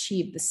not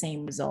achieve the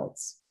same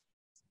results,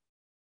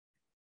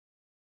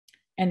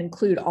 and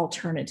include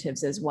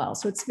alternatives as well.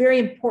 So it's very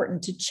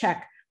important to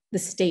check the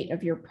state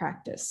of your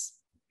practice.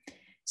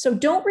 So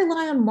don't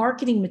rely on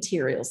marketing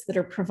materials that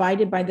are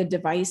provided by the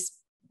device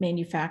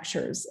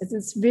manufacturers, as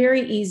it's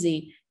very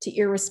easy to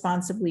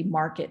irresponsibly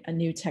market a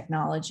new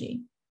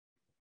technology.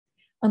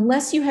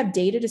 Unless you have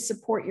data to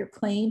support your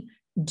claim,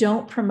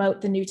 don't promote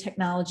the new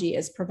technology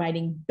as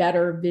providing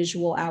better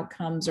visual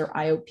outcomes or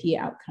IOP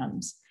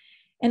outcomes.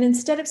 And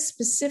instead of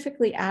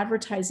specifically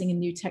advertising a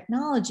new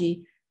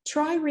technology,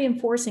 try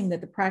reinforcing that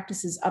the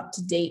practice is up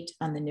to date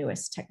on the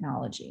newest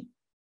technology.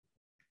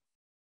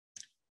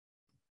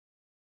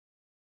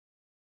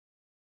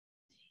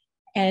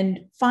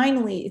 And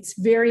finally, it's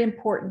very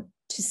important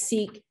to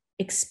seek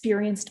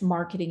experienced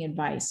marketing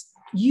advice.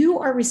 You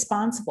are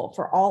responsible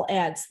for all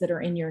ads that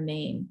are in your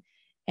name,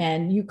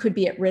 and you could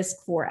be at risk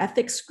for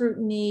ethics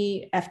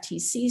scrutiny,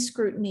 FTC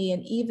scrutiny,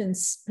 and even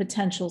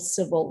potential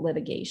civil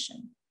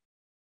litigation.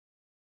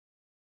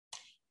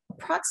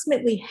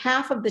 Approximately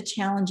half of the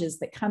challenges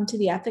that come to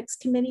the ethics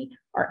committee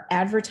are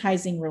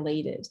advertising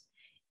related.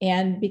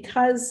 And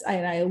because,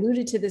 and I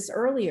alluded to this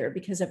earlier,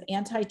 because of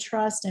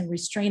antitrust and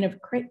restraint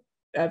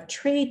of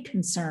trade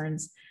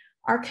concerns,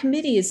 our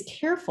committee is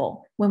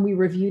careful when we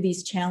review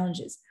these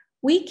challenges.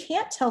 We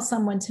can't tell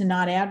someone to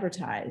not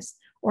advertise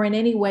or in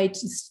any way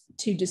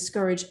to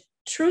discourage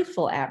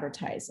truthful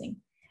advertising.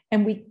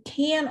 And we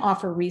can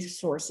offer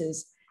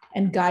resources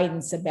and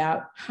guidance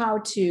about how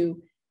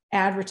to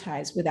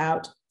advertise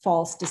without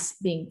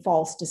being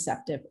false,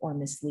 deceptive, or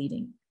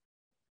misleading.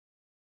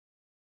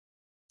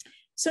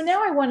 So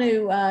now I want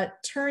to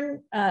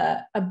turn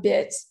a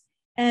bit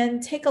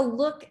and take a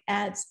look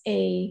at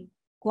a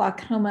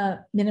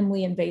glaucoma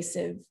minimally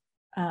invasive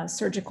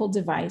surgical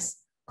device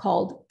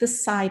called the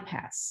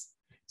CyPass.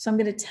 So I'm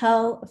going to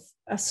tell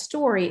a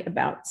story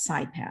about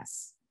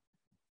CyPass.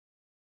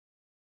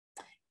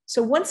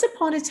 So once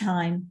upon a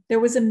time, there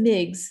was a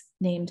MIGS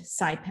named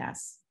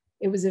CyPass.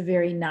 It was a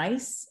very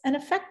nice and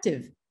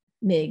effective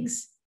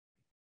MIGS.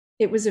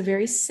 It was a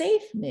very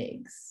safe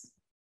MIGS,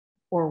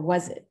 or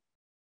was it?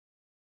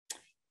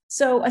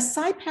 So a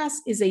CyPass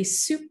is a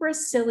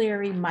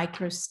supraciliary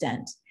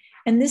microstent,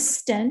 and this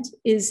stent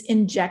is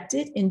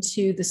injected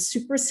into the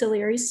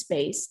supraciliary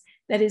space,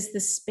 that is the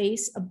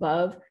space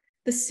above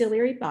the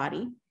ciliary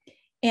body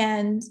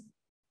and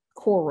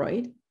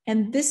choroid,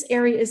 and this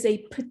area is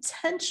a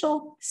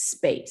potential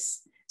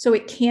space. So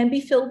it can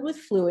be filled with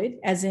fluid,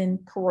 as in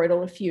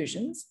choroidal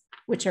effusions,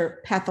 which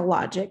are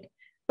pathologic,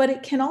 but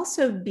it can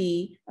also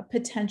be a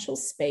potential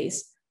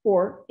space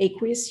for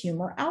aqueous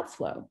humor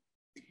outflow.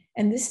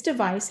 And this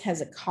device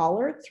has a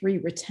collar, 3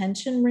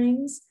 retention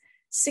rings,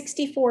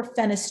 64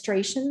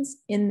 fenestrations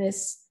in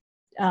this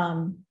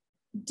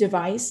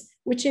device,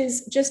 which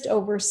is just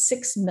over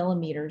 6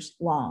 millimeters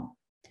long.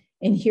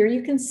 And here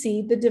you can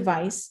see the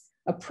device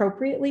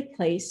appropriately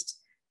placed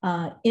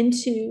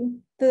into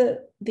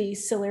the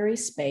ciliary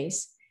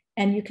space.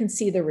 And you can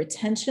see the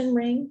retention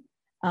ring,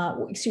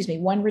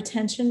 1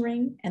 retention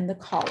ring and the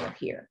collar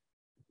here.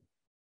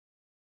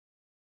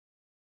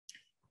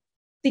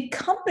 The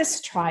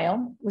COMPASS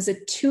trial was a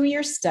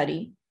 2-year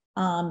study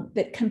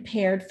that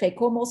compared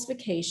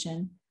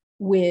phacoemulsification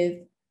with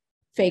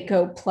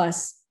phaco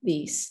plus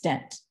the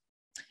stent.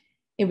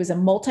 It was a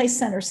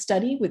multi-center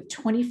study with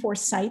 24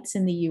 sites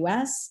in the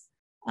US,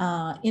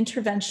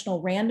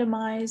 interventional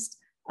randomized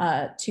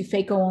to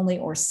phaco only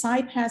or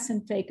CyPass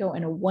and phaco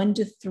in a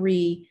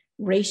 1:3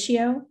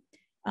 ratio.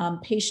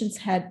 Patients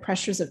had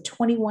pressures of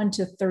 21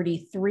 to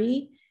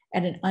 33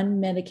 at an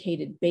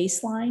unmedicated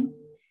baseline.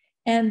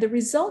 And the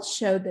results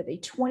showed that a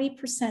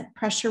 20%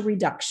 pressure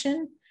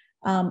reduction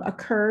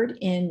occurred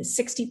in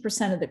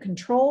 60% of the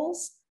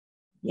controls.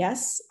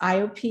 Yes,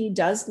 IOP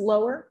does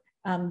lower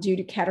due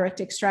to cataract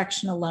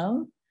extraction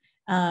alone,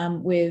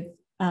 with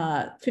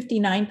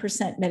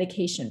 59%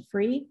 medication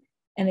free,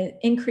 and it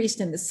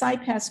increased in the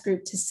CyPass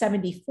group to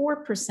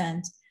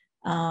 74%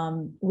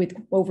 with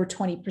over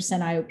 20%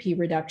 IOP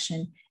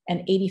reduction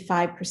and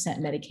 85%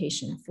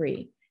 medication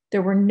free.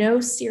 There were no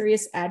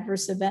serious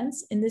adverse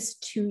events in this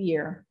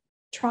 2-year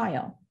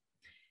trial.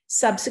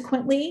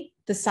 Subsequently,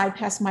 The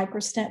CyPass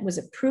microstent was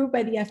approved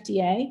by the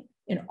FDA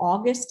in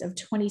August of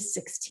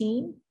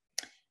 2016,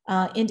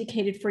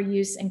 indicated for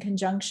use in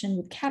conjunction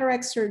with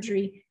cataract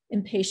surgery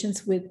in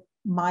patients with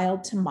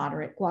mild to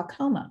moderate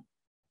glaucoma.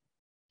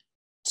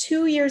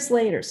 2 years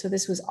later, so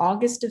this was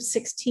August of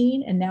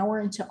 16, and now we're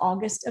into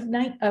August of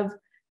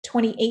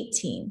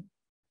 2018.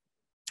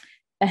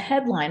 A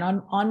headline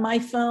on my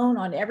phone,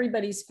 on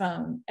everybody's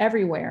phone,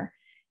 everywhere,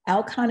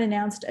 Alcon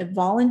announced a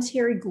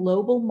voluntary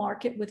global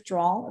market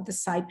withdrawal of the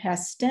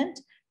CyPass stent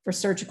for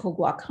surgical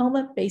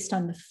glaucoma based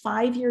on the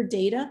 5-year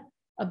data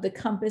of the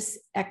Compass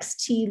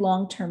XT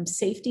long-term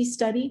safety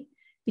study,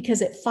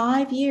 because at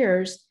 5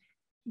 years,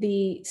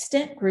 the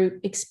stent group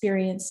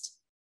experienced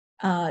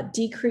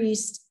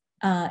decreased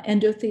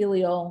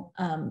endothelial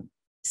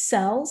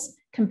cells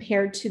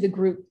compared to the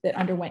group that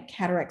underwent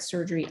cataract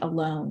surgery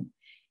alone.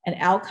 And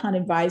Alcon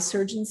advised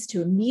surgeons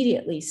to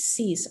immediately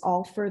cease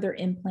all further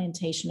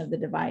implantation of the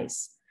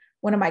device.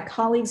 One of my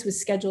colleagues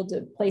was scheduled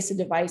to place a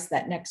device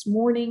that next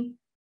morning,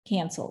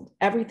 canceled.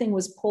 Everything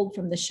was pulled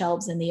from the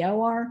shelves in the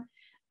OR,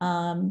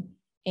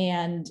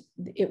 and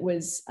it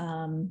was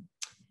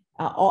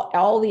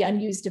all the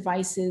unused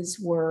devices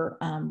were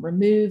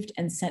removed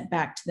and sent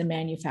back to the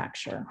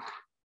manufacturer.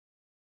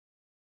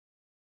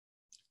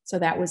 So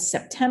that was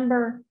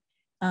September.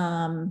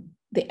 The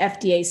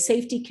FDA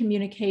safety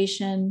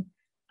communication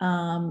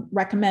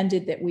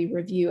recommended that we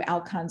review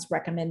Alcon's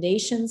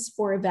recommendations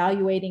for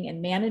evaluating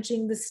and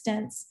managing the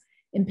stents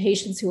in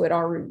patients who had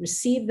already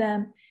received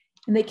them.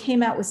 And they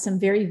came out with some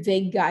very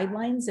vague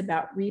guidelines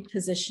about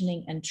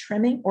repositioning and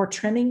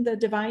trimming the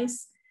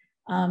device.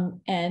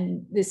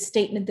 And this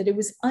statement that it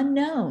was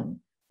unknown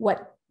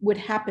what would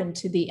happen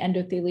to the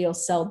endothelial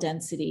cell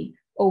density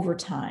over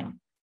time.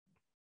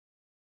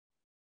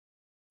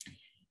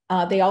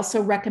 They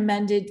also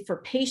recommended for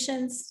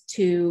patients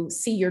to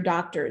see your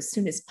doctor as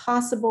soon as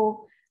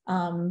possible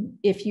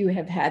if you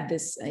have had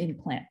this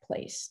implant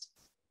placed.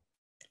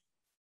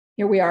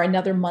 Here we are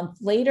another month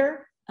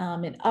later,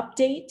 an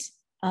update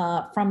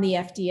from the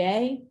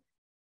FDA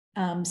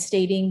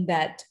stating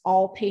that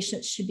all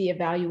patients should be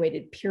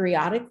evaluated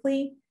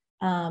periodically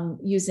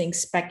using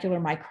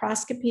specular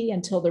microscopy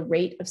until the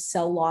rate of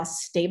cell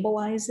loss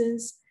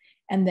stabilizes,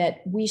 and that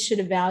we should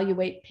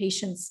evaluate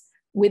patients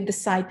with the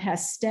CyPass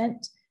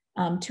stent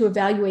to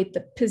evaluate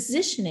the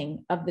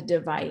positioning of the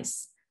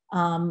device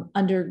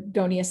under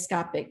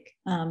gonioscopic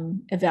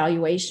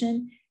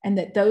evaluation, and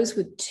that those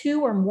with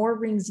 2 or more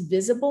rings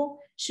visible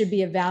should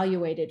be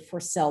evaluated for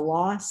cell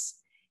loss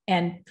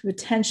and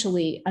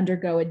potentially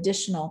undergo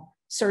additional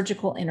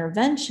surgical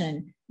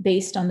intervention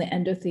based on the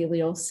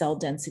endothelial cell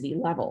density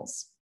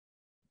levels.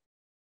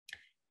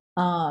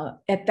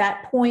 At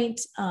that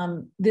point,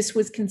 this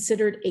was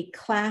considered a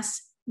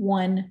Class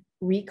 1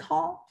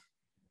 recall,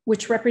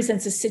 which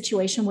represents a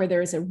situation where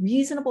there is a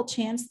reasonable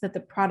chance that the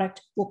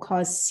product will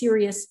cause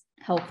serious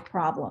health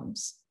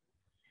problems.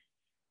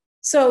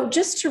 So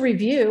just to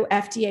review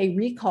FDA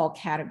recall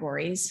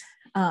categories,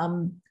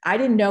 I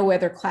didn't know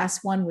whether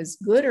Class 1 was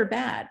good or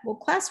bad. Well,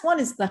 Class 1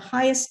 is the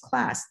highest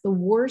class, the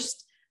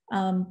worst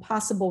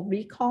possible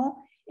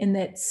recall, in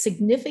that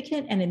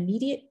significant and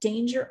immediate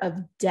danger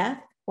of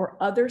death or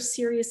other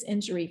serious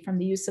injury from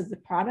the use of the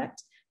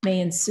product may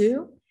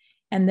ensue,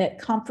 and that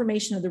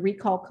confirmation of the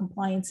recall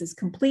compliance is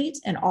complete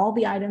and all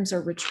the items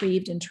are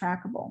retrieved and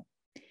trackable.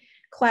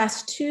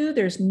 Class 2,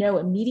 there's no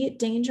immediate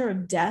danger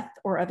of death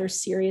or other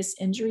serious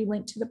injury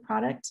linked to the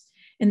product,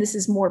 and this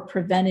is more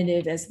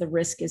preventative as the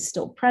risk is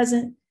still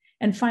present.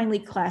 And finally,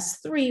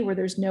 Class 3, where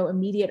there's no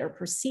immediate or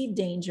perceived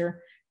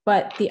danger,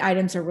 but the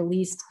items are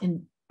released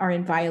and are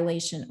in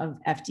violation of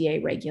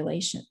FDA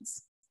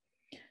regulations.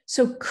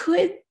 So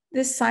could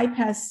this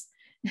CyPass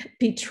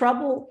be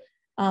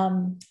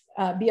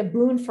be a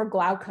boon for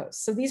Glaukos?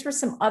 So these were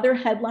some other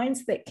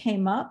headlines that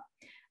came up,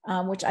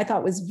 which I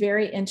thought was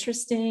very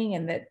interesting,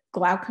 and that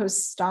Glaukos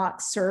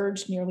stock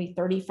surged nearly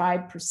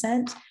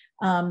 35%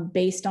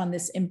 based on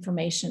this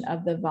information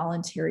of the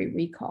voluntary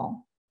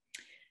recall.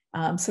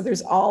 So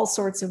there's all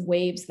sorts of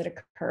waves that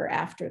occur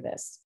after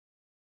this.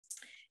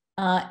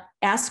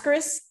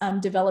 Ascaris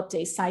developed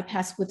a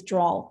CyPass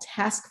withdrawal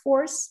task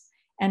force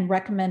and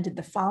recommended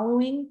the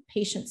following: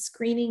 patient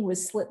screening with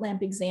slit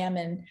lamp exam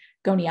and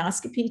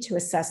gonioscopy to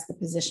assess the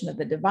position of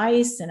the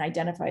device and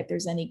identify if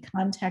there's any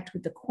contact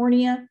with the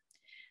cornea.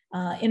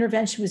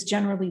 Intervention was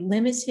generally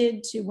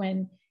limited to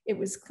when it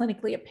was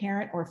clinically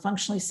apparent or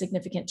functionally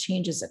significant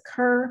changes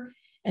occur,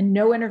 and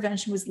no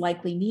intervention was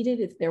likely needed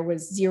if there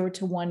was 0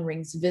 to 1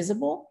 rings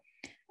visible.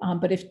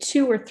 But if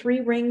 2 or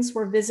 3 rings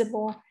were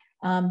visible,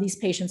 these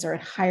patients are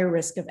at higher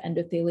risk of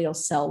endothelial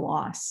cell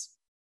loss.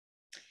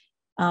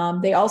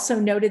 They also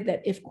noted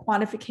that if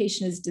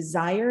quantification is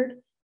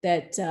desired,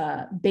 that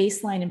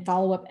baseline and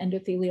follow-up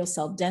endothelial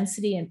cell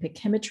density and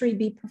pachymetry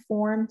be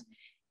performed.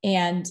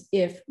 And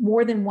if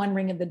more than 1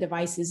 ring of the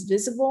device is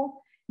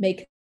visible,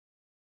 may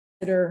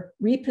consider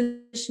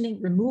repositioning,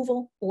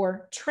 removal,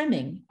 or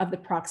trimming of the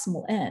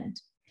proximal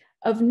end.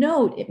 Of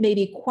note, it may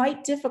be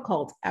quite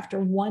difficult after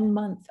 1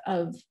 month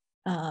of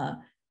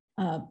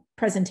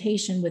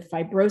presentation with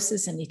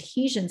fibrosis and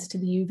adhesions to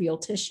the uveal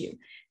tissue.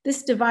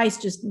 This device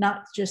just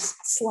not just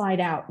slide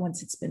out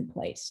once it's been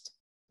placed.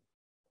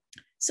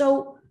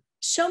 So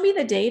show me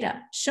the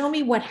data. Show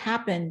me what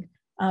happened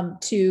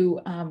to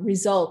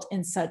result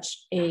in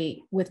such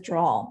a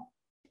withdrawal.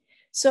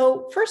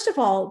 So first of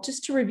all,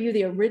 just to review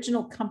the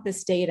original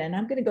COMPASS data, and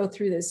I'm going to go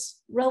through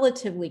this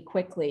relatively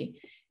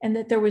quickly, and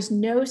that there was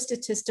no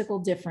statistical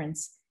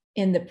difference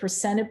in the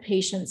percent of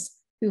patients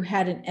who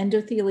had an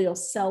endothelial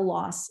cell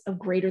loss of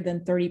greater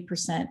than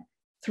 30%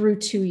 through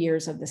 2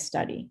 years of the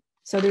study.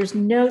 So there's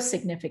no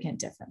significant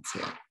difference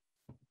here.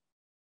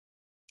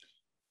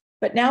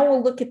 But now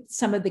we'll look at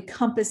some of the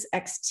COMPASS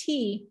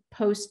XT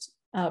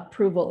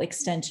post-approval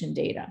extension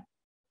data.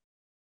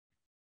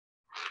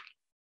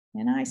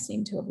 And I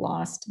seem to have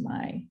lost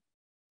my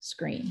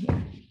screen here.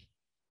 I'm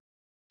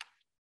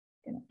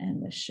going to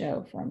end the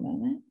show for a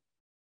moment.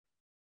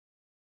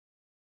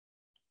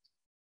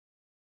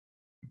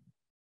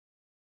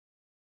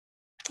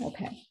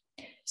 Okay,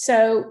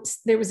 so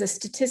there was a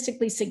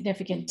statistically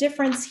significant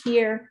difference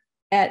here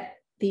at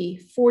the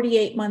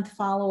 48-month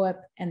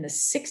follow-up and the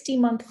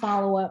 60-month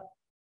follow-up,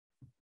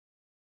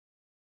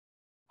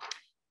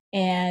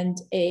 and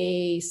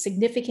a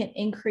significant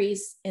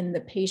increase in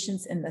the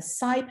patients in the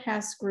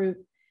CyPass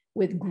group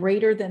with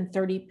greater than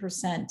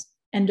 30%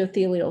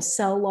 endothelial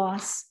cell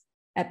loss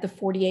at the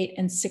 48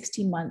 and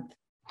 60-month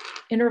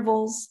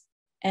intervals,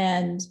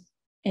 and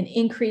an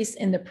increase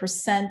in the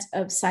percent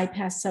of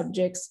CyPass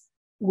subjects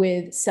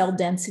with cell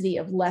density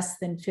of less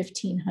than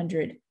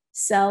 1,500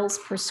 cells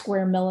per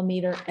square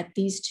millimeter at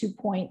these 2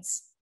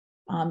 points.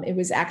 It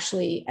was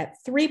actually at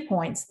 3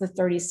 points, the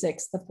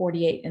 36, the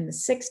 48, and the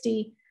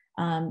 60.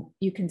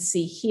 You can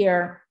see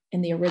here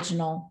in the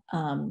original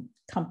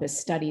COMPASS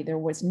study, there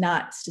was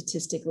not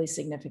statistically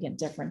significant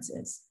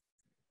differences.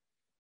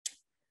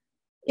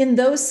 In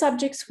those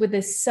subjects with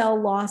a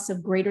cell loss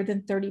of greater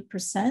than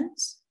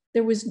 30%,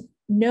 there was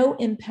no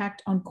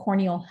impact on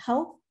corneal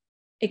health,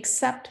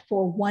 except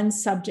for one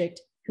subject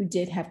who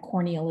did have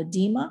corneal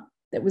edema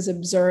that was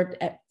observed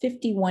at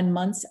 51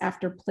 months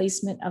after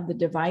placement of the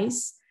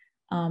device.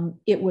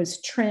 It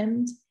was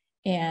trimmed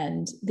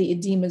and the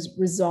edema is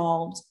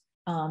resolved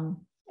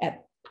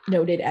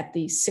noted at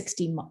the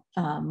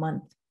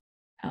 60-month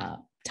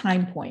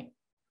time point.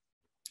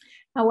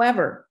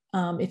 However,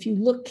 if you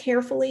look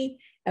carefully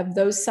at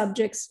those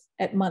subjects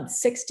at month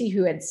 60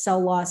 who had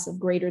cell loss of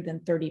greater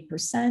than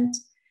 30%,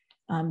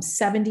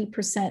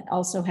 70%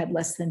 also had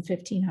less than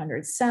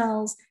 1,500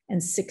 cells,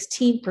 and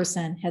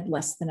 16% had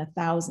less than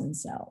 1,000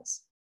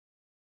 cells.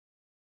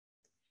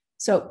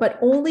 So, but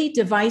only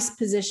device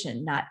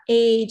position, not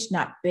age,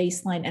 not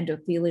baseline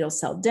endothelial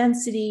cell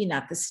density,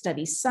 not the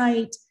study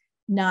site,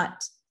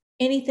 not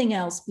anything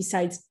else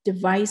besides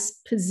device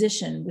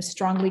position was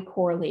strongly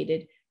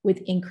correlated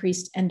with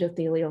increased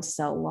endothelial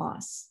cell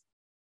loss.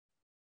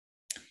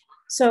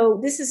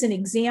 So this is an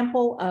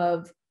example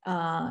of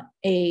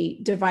a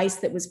device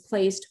that was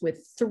placed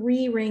with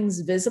 3 rings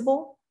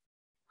visible.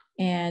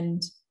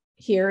 And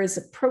here is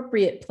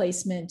appropriate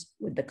placement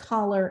with the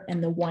collar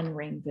and the 1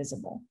 ring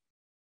visible.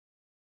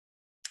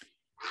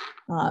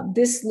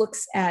 This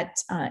looks at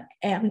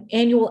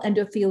annual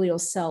endothelial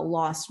cell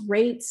loss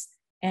rates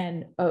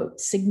and a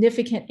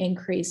significant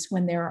increase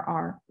when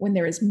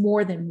there is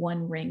more than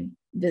 1 ring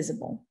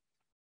visible.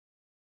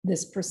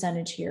 This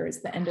percentage here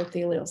is the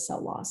endothelial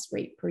cell loss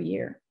rate per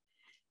year.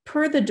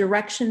 Per the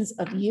directions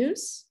of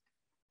use,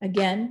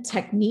 again,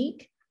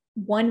 technique,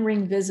 1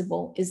 ring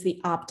visible is the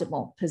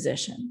optimal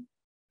position.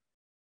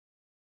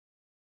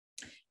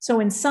 So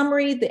in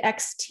summary, the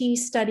XT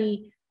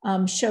study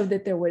showed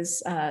that there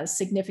was a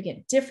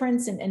significant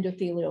difference in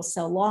endothelial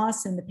cell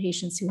loss in the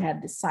patients who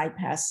had the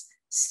CyPass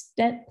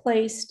stent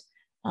placed.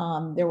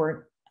 There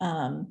were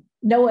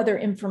no other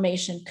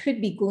information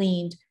could be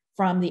gleaned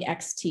from the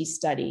XT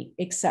study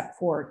except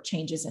for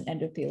changes in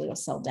endothelial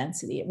cell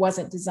density. It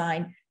wasn't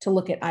designed to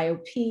look at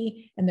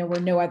IOP, and there were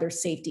no other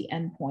safety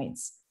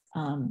endpoints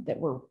that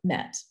were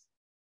met.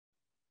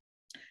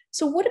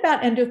 So what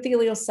about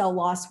endothelial cell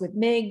loss with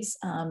MIGS?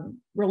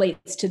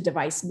 Relates to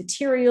device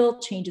material,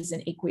 changes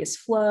in aqueous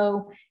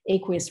flow,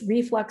 aqueous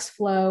reflux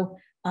flow,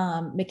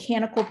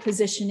 mechanical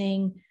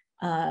positioning,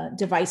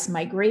 device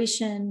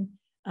migration.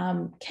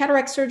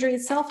 Cataract surgery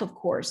itself, of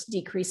course,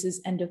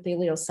 decreases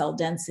endothelial cell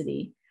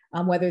density,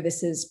 whether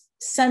this is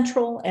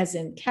central, as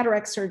in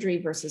cataract surgery,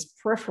 versus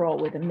peripheral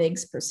with a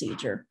MIGS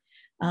procedure.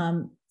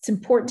 It's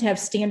important to have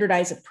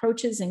standardized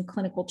approaches in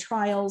clinical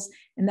trials,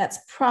 and that's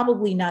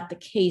probably not the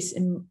case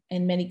in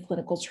many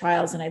clinical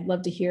trials. And I'd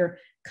love to hear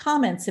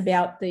comments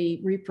about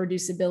the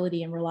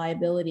reproducibility and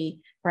reliability,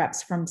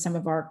 perhaps from some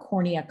of our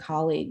cornea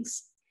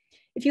colleagues.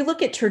 If you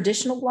look at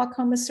traditional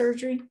glaucoma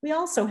surgery, we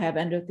also have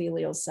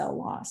endothelial cell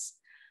loss.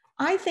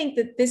 I think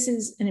that this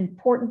is an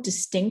important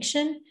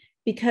distinction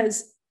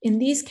because in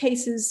these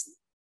cases,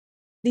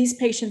 these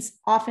patients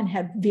often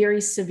have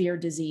very severe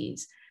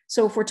disease.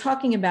 So if we're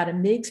talking about a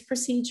MIGS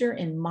procedure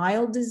in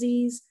mild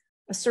disease,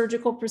 a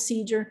surgical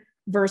procedure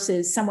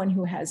versus someone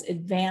who has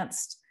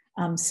advanced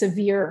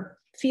severe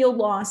field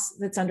loss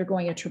that's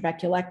undergoing a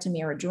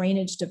trabeculectomy or a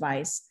drainage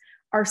device,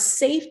 our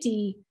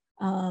safety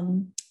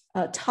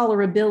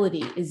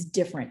tolerability is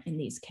different in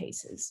these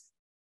cases.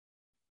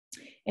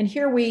 And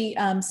here we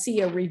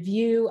see a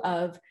review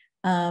of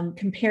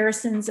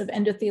comparisons of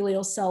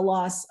endothelial cell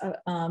loss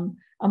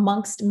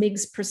amongst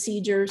MIGS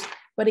procedures,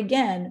 but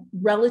again,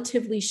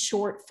 relatively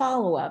short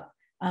follow-up.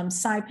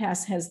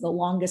 CyPass has the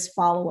longest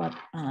follow-up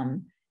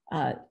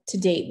to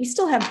date.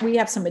 We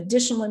have some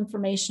additional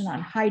information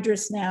on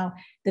Hydrus now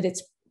that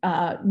it's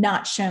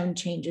not shown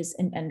changes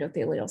in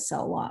endothelial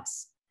cell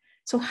loss.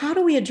 So how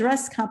do we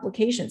address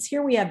complications?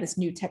 Here we have this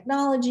new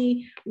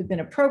technology, we've been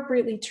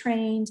appropriately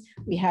trained,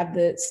 we have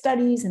the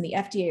studies and the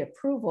FDA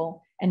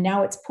approval, and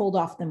now it's pulled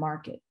off the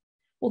market.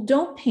 Well,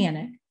 don't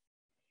panic.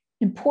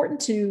 Important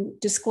to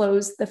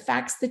disclose the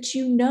facts that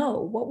you know,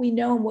 what we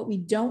know and what we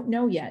don't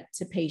know yet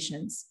to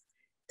patients.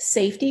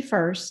 Safety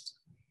first.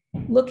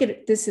 Look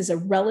at this as a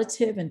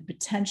relative and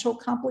potential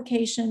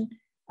complication,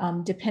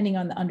 depending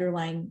on the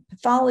underlying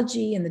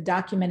pathology and the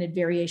documented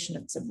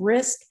variations of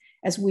risk,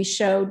 as we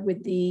showed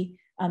with the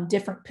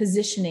different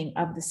positioning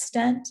of the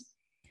stent.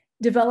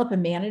 Develop a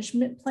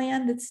management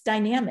plan that's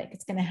dynamic.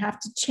 It's going to have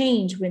to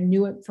change when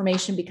new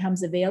information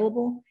becomes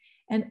available,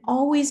 and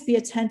always be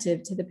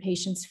attentive to the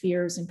patient's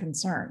fears and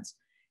concerns.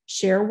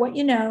 Share what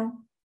you know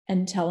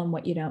and tell them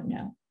what you don't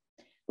know.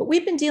 But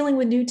we've been dealing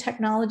with new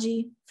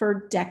technology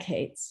for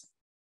decades.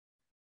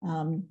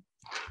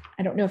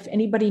 I don't know if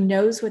anybody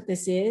knows what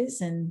this is,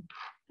 and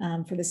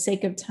for the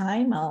sake of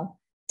time, I'll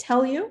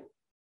tell you.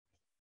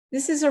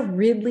 This is a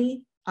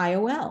Ridley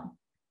IOL.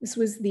 This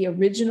was the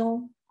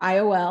original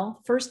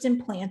IOL, first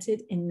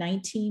implanted in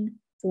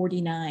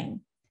 1949.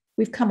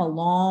 We've come a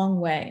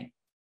long way.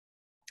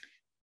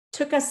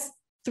 Took us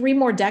 3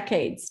 more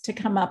decades to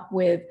come up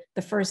with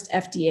the first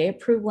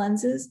FDA-approved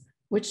lenses,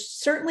 which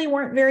certainly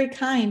weren't very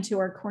kind to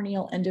our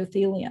corneal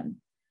endothelium.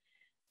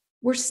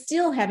 We're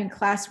still having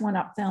class 1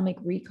 ophthalmic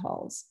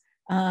recalls.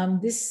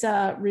 This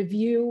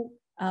review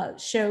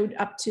showed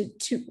up to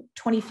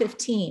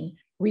 2015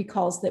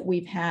 recalls that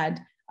we've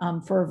had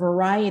for a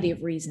variety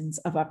of reasons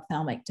of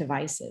ophthalmic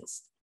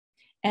devices.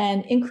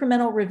 And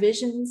incremental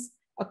revisions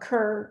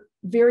occur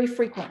very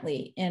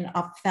frequently in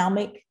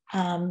ophthalmic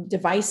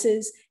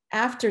devices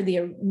after the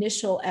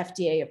initial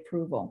FDA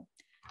approval.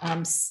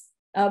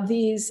 Of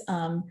these,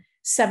 42%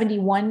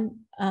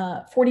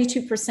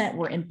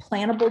 were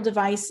implantable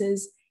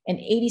devices, and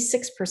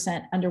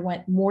 86%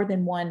 underwent more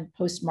than one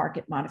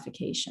post-market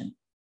modification.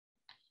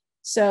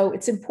 So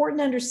it's important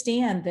to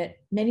understand that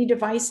many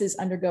devices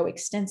undergo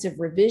extensive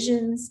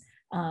revisions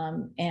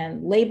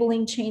and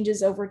labeling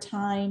changes over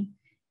time,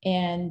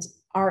 and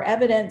our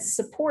evidence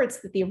supports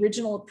that the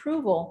original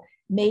approval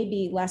may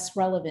be less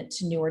relevant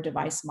to newer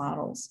device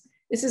models.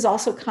 This is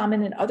also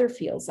common in other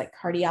fields like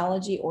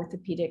cardiology,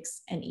 orthopedics,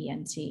 and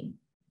ENT.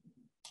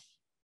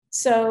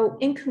 So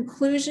in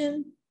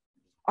conclusion,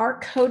 our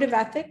code of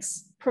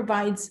ethics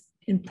provides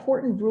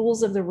important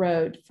rules of the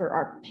road for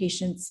our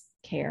patients'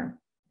 care.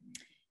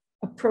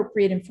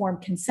 Appropriate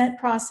informed consent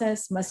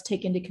process must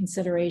take into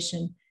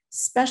consideration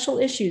special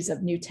issues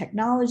of new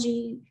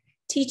technology,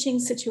 teaching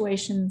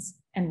situations,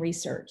 and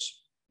research.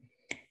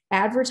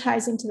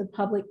 Advertising to the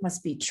public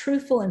must be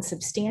truthful and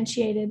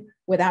substantiated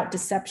without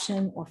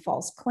deception or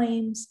false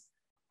claims.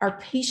 Our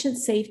patient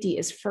safety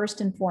is first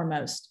and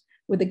foremost,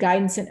 with the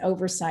guidance and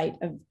oversight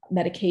of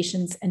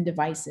medications and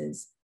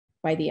devices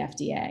by the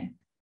FDA.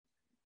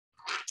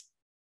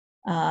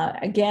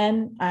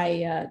 Again,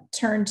 I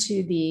turn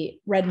to the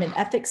Redmond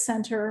Ethics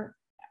Center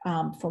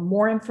for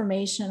more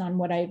information on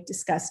what I've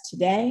discussed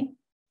today,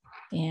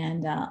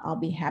 and I'll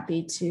be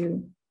happy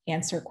to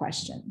answer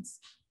questions.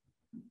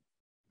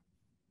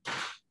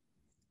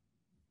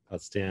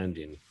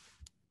 Outstanding.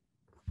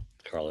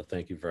 Carla,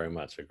 thank you very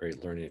much. A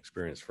great learning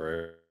experience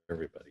for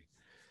everybody.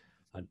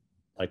 I'd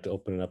like to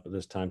open it up at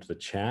this time to the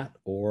chat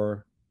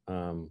or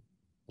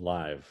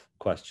live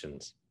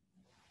questions.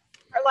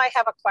 Carla, I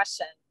have a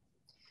question.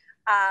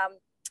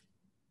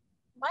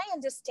 My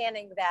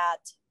understanding that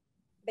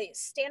the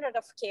standard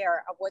of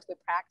care of what we're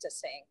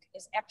practicing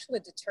is actually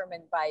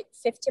determined by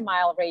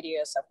 50-mile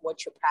radius of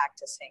what you're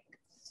practicing.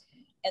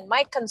 And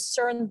my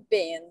concern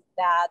being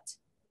that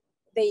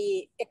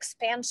the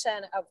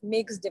expansion of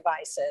MIGS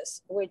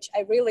devices, which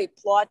I really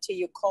applaud to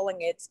you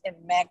calling it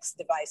MEGS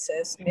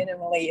devices,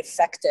 minimally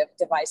effective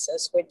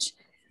devices, which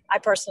I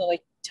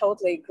personally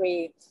totally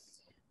agree,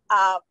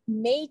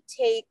 may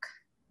take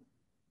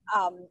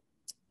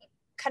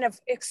kind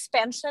of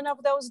expansion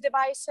of those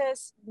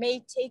devices, may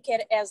take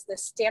it as the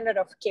standard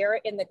of care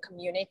in the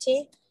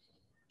community.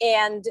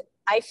 And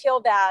I feel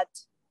that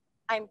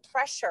I'm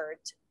pressured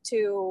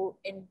to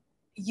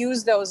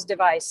use those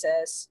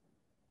devices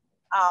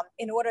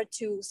in order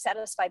to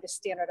satisfy the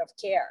standard of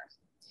care.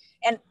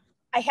 And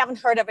I haven't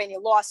heard of any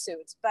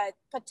lawsuits, but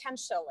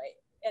potentially.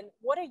 And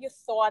what are your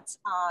thoughts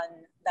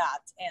on that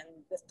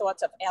and the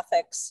thoughts of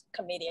ethics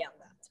committee on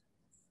that?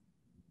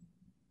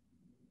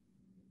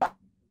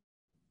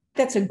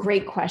 That's a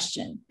great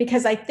question,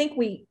 because I think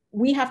we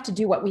have to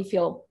do what we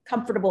feel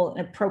comfortable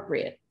and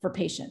appropriate for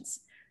patients.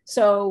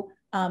 So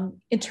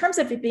In terms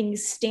of it being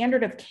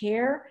standard of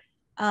care,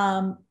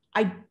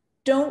 I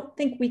don't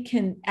think we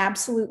can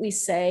absolutely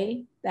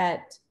say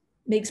that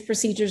MIGS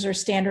procedures are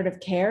standard of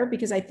care,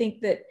 because I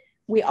think that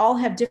we all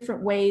have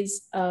different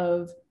ways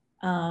of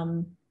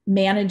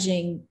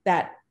managing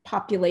that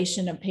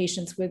population of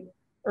patients with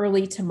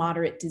early to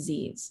moderate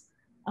disease.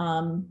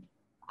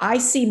 I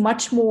see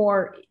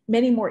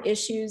many more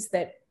issues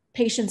that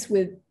patients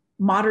with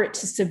moderate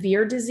to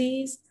severe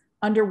disease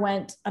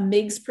underwent a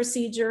MIGS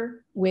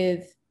procedure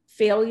with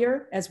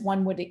failure, as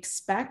one would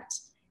expect,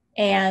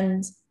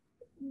 and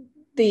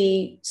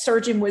the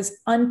surgeon was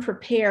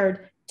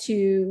unprepared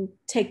to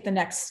take the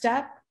next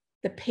step.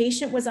 The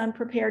patient was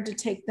unprepared to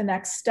take the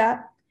next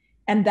step,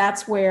 and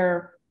that's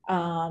where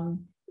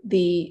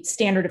the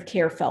standard of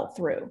care fell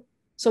through.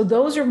 So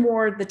those are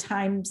more the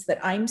times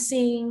that I'm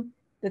seeing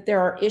that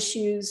there are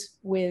issues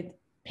with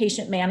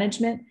patient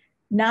management,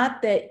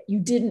 not that you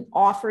didn't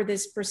offer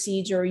this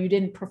procedure or you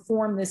didn't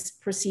perform this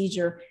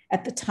procedure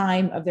at the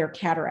time of their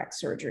cataract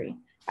surgery.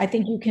 I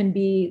think you can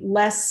be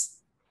less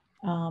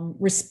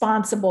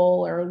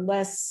responsible or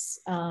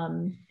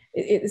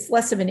it's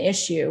less of an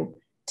issue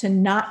to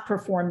not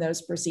perform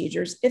those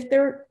procedures if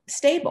they're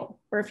stable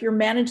or if you're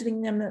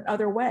managing them in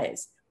other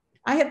ways.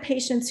 I have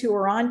patients who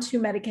are on 2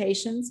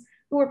 medications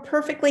who are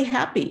perfectly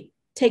happy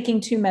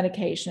taking 2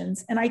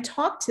 medications, and I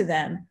talk to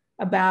them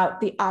about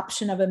the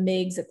option of a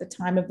MIGS at the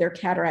time of their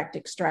cataract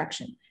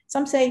extraction.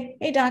 Some say,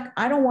 hey doc,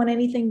 I don't want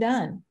anything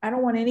done. I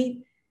don't want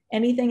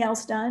anything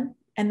else done.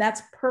 And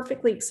that's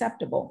perfectly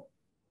acceptable,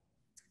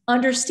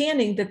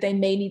 understanding that they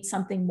may need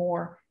something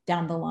more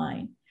down the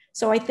line.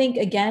 So I think,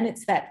 again,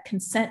 it's that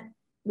consent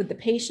with the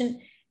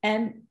patient.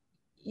 And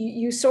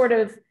you sort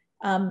of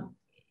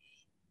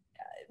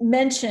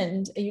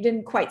mentioned, you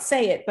didn't quite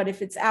say it, but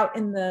if it's out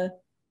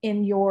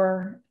in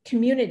your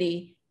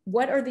community,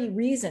 what are the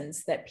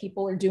reasons that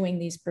people are doing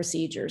these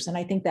procedures? And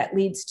I think that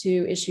leads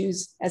to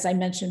issues, as I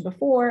mentioned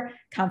before,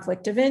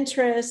 conflict of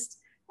interest.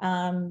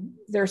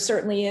 There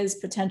certainly is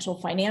potential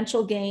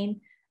financial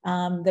gain,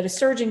 that a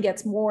surgeon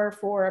gets more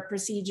for a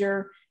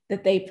procedure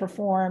that they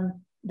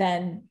perform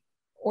than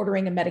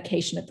ordering a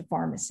medication at the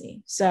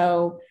pharmacy.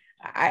 So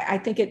I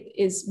think it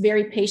is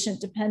very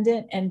patient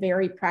dependent and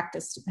very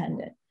practice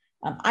dependent.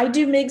 I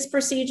do MIGS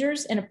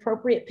procedures in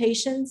appropriate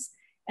patients,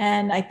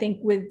 and I think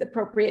with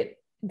appropriate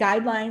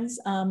guidelines,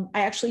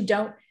 I actually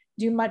don't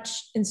do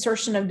much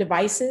insertion of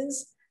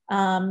devices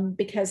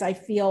because I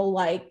feel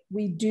like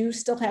we do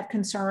still have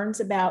concerns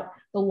about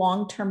the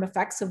long-term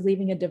effects of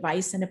leaving a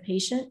device in a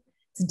patient.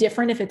 It's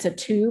different if it's a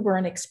tube or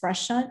an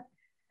express shunt,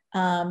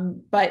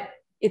 but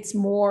it's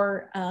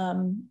more,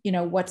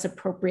 what's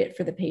appropriate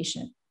for the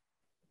patient.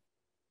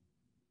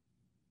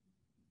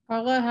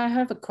 Carla, I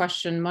have a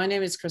question. My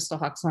name is Crystal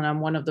Huxland. I'm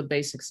one of the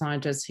basic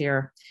scientists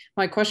here.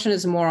 My question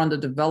is more on the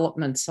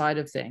development side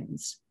of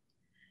things.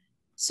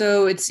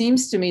 So it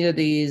seems to me that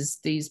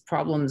these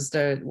problems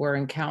that were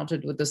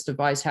encountered with this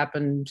device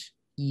happened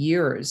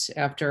years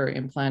after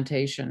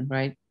implantation,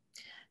 right?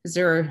 Is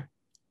there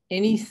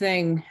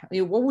anything,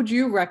 what would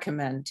you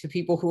recommend to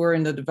people who are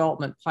in the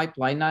development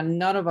pipeline?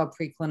 None of our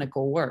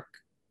preclinical work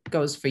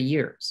goes for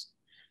years,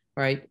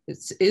 right?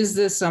 Is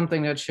this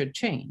something that should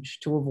change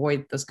to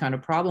avoid this kind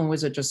of problem? Or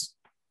is it just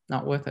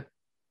not worth it?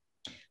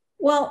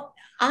 Well,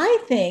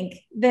 I think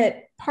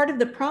that part of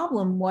the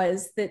problem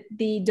was that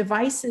the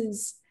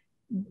devices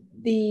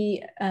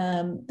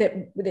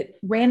that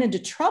ran into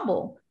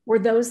trouble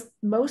were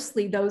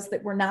mostly those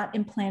that were not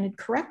implanted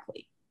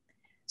correctly.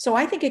 So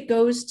I think it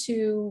goes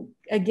to,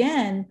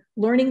 again,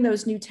 learning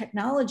those new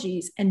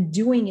technologies and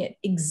doing it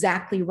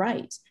exactly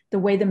right, the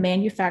way the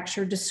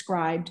manufacturer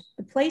described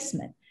the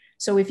placement.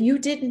 So if you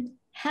didn't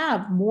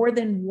have more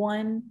than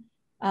one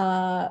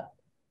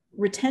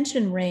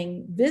retention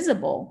ring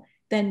visible,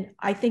 then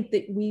I think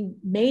that we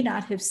may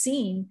not have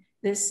seen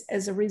this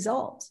as a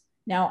result.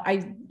 Now,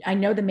 I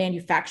know the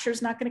manufacturer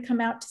is not going to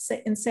come out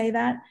and say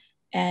that,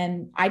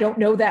 and I don't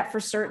know that for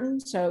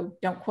certain, so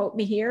don't quote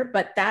me here,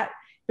 but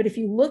if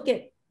you look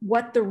at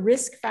what the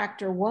risk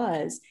factor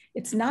was,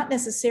 it's not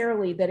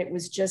necessarily that it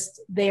was just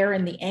there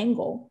in the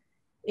angle.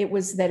 It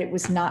was that it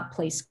was not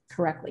placed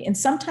correctly. And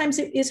sometimes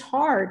it is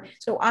hard.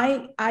 So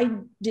I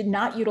did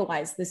not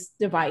utilize this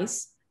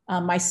device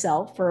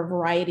myself for a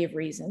variety of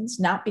reasons,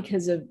 not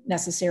because of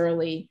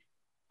necessarily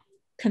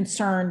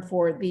concern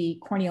for the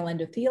corneal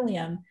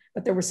endothelium,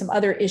 but there were some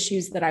other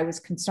issues that I was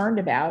concerned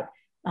about,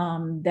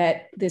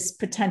 that this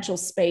potential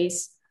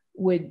space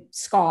would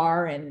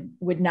scar and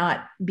would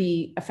not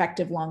be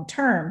effective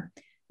long-term.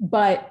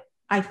 But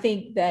I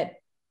think that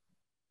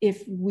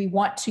if we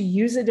want to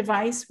use a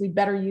device, we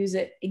better use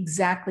it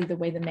exactly the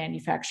way the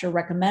manufacturer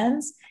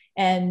recommends,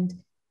 and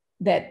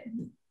that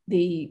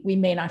we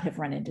may not have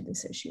run into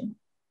this issue.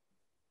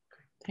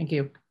 Thank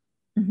you.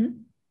 Mm-hmm.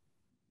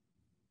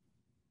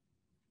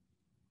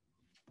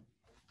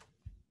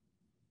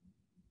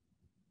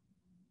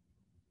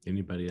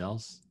 Anybody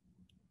else?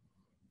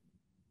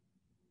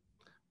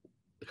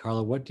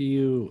 Carla, what do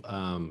you,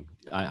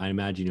 I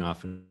imagine you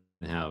often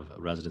have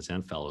residents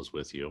and fellows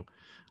with you.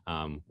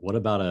 What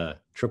about a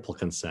triple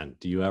consent?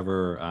 Do you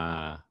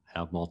ever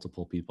have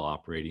multiple people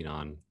operating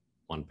on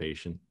one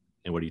patient?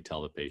 And what do you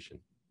tell the patient?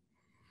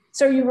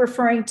 So are you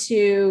referring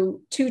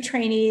to 2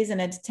 trainees and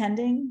a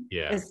attending?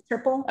 Yeah. As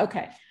triple?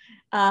 Okay.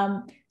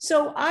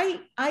 So I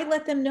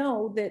let them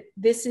know that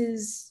this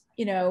is,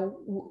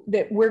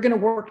 that we're going to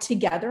work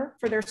together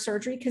for their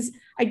surgery, because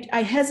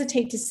I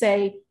hesitate to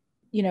say,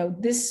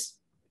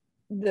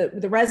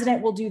 the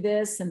resident will do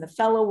this and the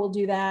fellow will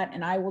do that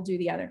and I will do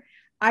the other.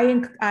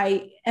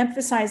 I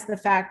emphasize the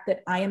fact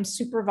that I am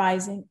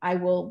supervising. I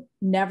will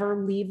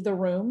never leave the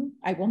room.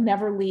 I will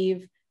never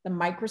leave the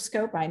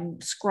microscope.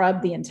 I'm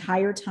scrubbed the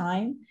entire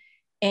time.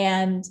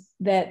 And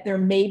that there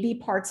may be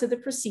parts of the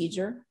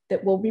procedure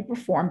that will be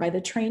performed by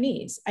the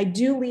trainees. I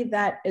do leave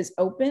that as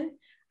open.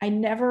 I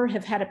never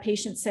have had a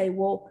patient say,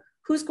 well,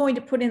 who's going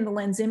to put in the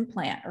lens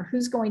implant or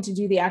who's going to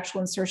do the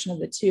actual insertion of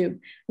the tube?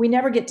 We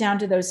never get down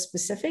to those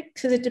specifics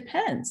because it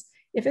depends.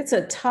 If it's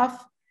a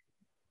tough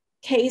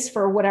case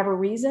for whatever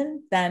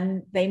reason,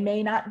 then they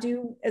may not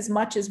do as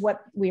much as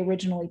what we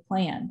originally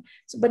planned.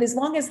 So, but as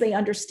long as they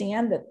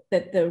understand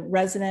that the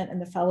resident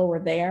and the fellow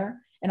are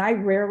there, and I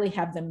rarely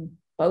have them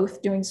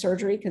both doing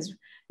surgery because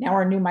now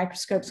our new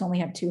microscopes only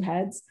have 2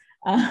 heads.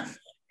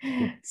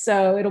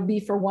 So it'll be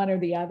for one or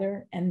the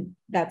other, and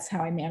that's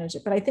how I manage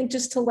it. But I think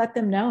just to let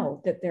them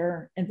know that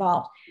they're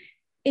involved.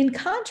 In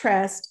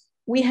contrast,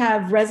 we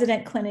have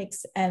resident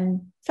clinics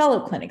and fellow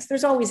clinics.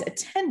 There's always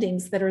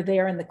attendings that are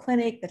there in the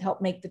clinic that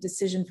help make the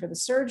decision for the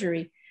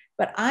surgery,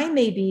 but I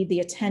may be the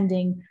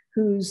attending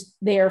who's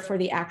there for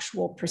the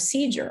actual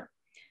procedure.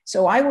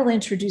 So I will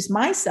introduce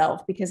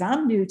myself because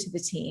I'm new to the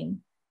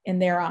team in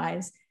their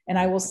eyes, and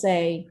I will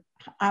say,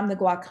 I'm the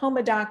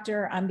glaucoma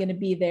doctor. I'm going to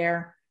be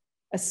there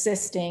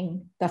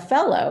assisting the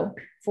fellow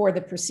for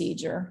the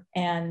procedure.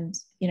 And,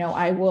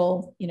 I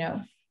will,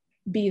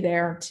 be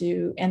there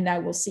and I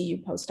will see you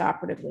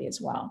post-operatively as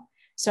well.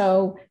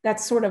 So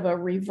that's sort of a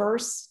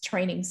reverse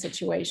training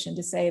situation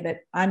to say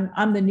that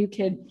I'm the new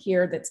kid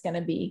here that's going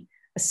to be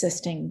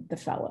assisting the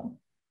fellow.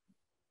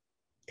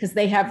 Because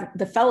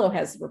the fellow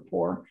has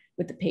rapport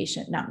with the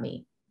patient, not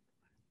me.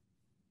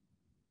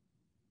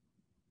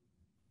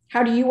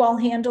 How do you all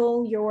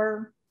handle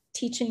your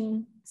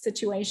teaching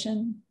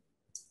situation?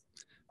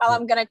 Well,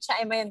 I'm going to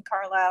chime in,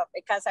 Carla,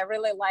 because I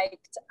really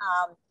liked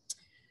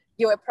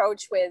your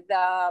approach with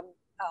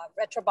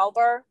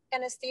retrobulbar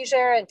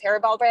anesthesia and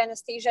peribulbar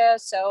anesthesia.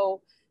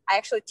 So I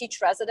actually teach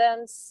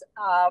residents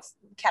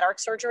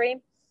cataract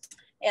surgery,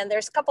 and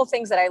there's a couple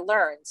things that I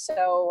learned.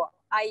 So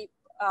I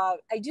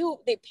do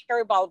the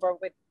peribulbar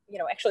with,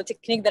 actually a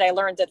technique that I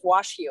learned at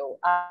WashU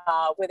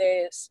with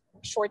a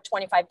short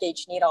 25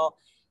 gauge needle.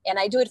 And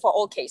I do it for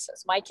all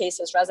cases, my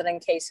cases,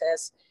 resident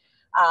cases.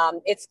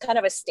 It's kind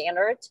of a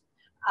standard.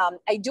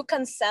 I do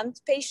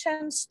consent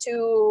patients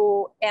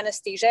to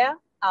anesthesia,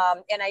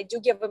 and I do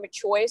give them a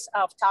choice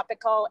of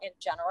topical and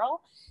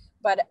general,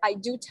 but I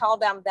do tell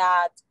them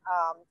that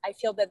I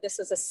feel that this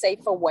is a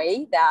safer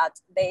way, that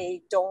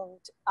they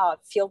don't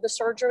feel the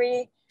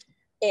surgery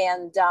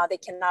and they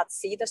cannot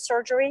see the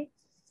surgery.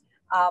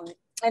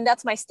 And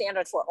that's my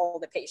standard for all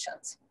the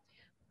patients.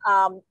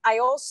 I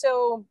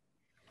also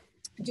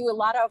do a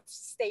lot of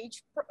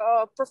stage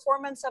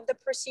performance of the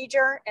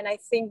procedure. And I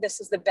think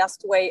this is the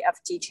best way of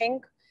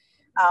teaching.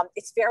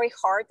 It's very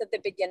hard at the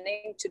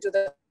beginning to do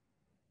the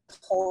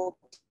whole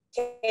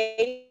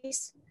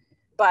case,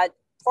 but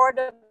part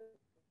of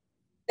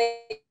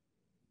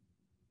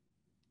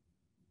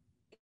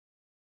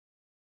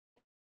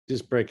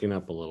Just breaking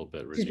up a little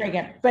bit. She's breaking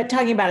up, but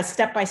talking about a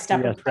step-by-step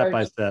approach. Step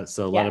by step.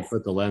 So yes. Let it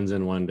put the lens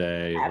in one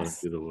day, let it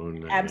do the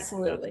wound.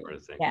 Absolutely. Sort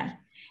of thing. Yeah.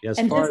 As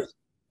far as,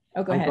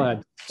 go ahead. Go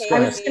ahead. I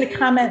was just going to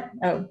comment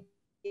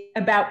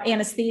about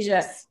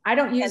anesthesia. I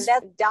don't use.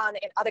 And that's done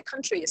in other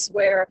countries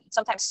where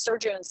sometimes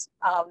surgeons.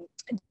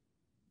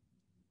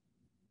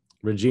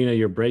 Regina,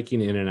 you're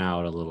breaking in and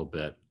out a little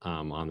bit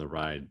on the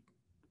ride.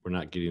 We're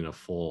not getting a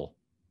full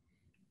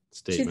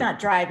statement. She's not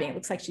driving. It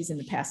looks like she's in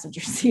the passenger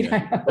seat.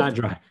 Yeah, not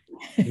driving.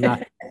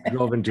 Not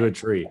drove into a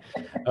tree.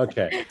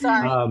 Okay.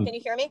 Sorry, can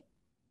you hear me?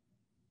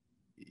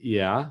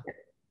 Yeah.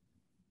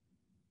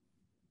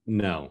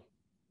 No.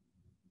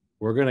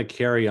 We're going to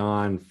carry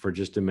on for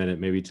just a minute,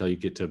 maybe till you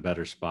get to a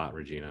better spot,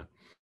 Regina.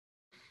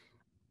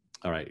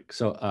 All right.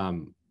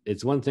 So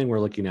it's one thing we're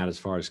looking at as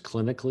far as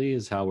clinically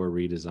is how we're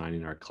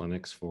redesigning our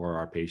clinics for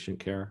our patient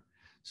care.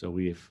 So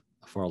we've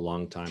for a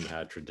long time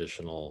had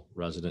traditional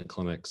resident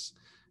clinics,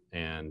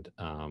 and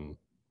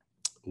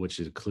which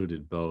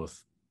included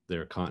both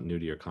their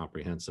continuity or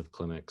comprehensive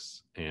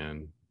clinics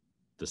and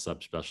the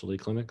subspecialty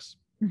clinics.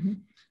 Mm-hmm.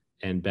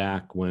 And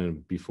back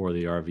when, before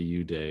the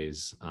RVU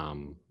days,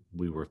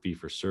 we were fee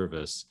for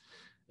service,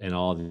 and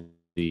all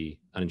the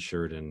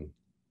uninsured and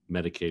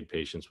Medicaid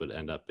patients would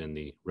end up in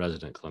the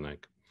resident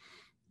clinic,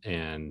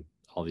 and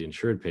all the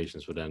insured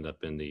patients would end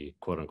up in the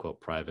quote unquote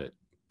private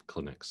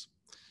clinics.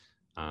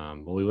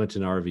 Well, we went to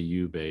an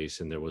RVU base,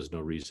 and there was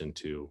no reason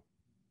to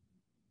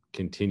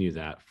continue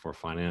that for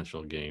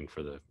financial gain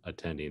for the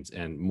attendings.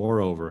 And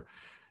moreover,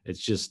 it's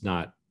just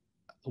not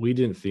we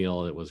didn't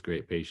feel it was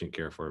great patient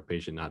care for a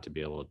patient not to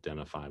be able to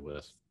identify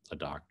with a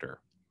doctor.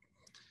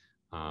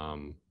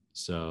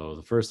 So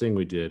the first thing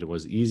we did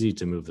was easy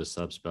to move the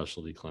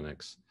subspecialty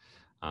clinics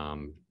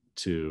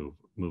to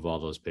move all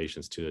those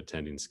patients to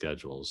attending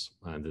schedules.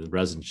 And the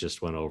residents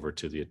just went over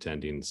to the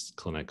attending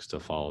clinics to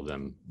follow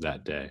them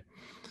that day.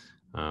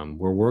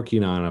 We're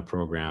working on a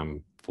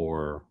program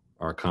for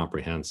our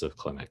comprehensive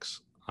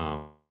clinics.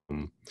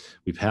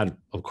 We've had,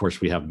 of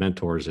course, we have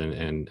mentors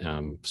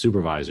and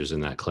supervisors in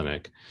that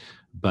clinic,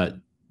 but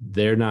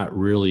they're not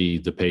really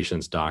the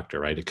patient's doctor,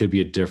 right? It could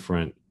be a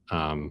different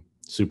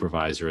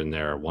supervisor in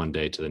there one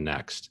day to the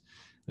next.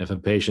 If a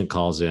patient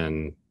calls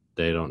in,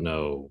 they don't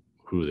know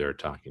who they're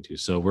talking to.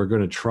 So we're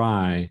going to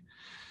try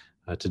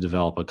to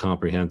develop a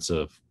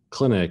comprehensive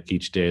clinic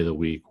each day of the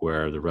week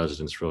where the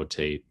residents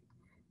rotate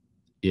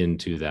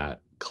into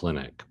that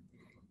clinic.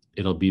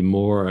 It'll be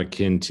more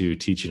akin to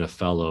teaching a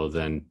fellow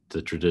than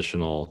the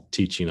traditional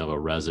teaching of a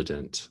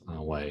resident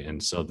way.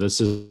 And so this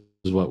is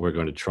what we're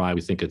going to try. We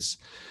think it's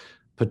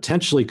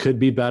potentially could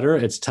be better.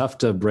 It's tough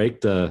to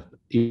break the,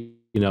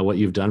 what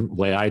you've done,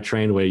 way I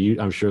trained,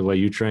 I'm sure the way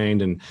you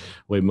trained and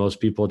way most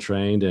people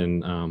trained.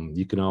 And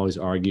you can always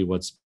argue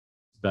what's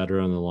better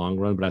in the long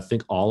run, but I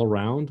think all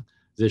around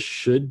this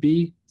should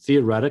be,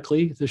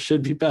 theoretically, this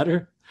should be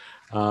better.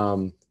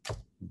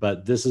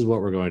 But this is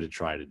what we're going to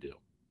try to do.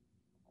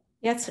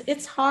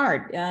 It's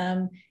hard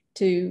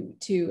to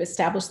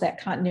establish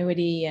that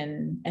continuity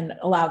and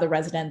allow the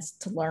residents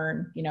to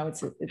learn.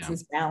 It's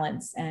this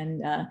balance.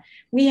 And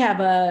we have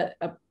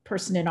a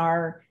person in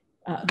our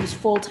who's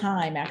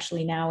full-time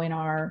actually now in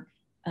our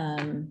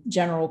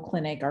general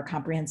clinic, our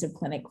comprehensive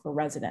clinic for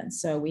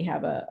residents. So we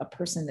have a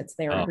person that's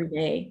there every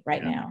day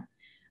right now,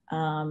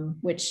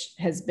 which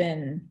has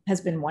been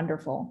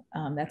wonderful.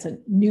 That's a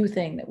new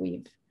thing that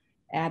we've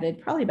added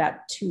probably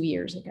about 2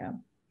 years ago.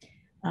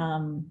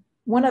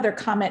 One other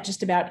comment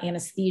just about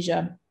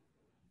anesthesia.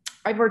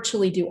 I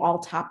virtually do all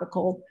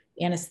topical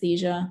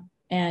anesthesia,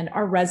 and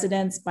our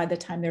residents, by the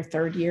time they're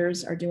third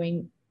years, are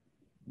doing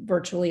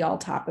virtually all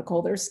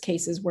topical. There's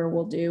cases where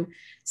we'll do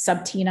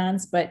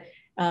subtenons, but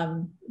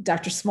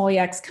Dr.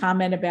 Smolyak's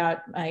comment about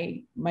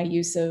my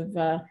use of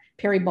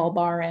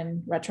peribulbar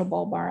and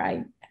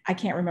retrobulbar, I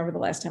can't remember the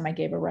last time I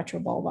gave a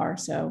retrobulbar.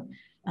 So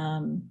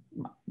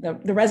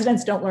the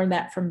residents don't learn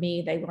that from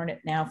me. They learn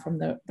it now from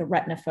the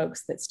retina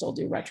folks that still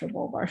do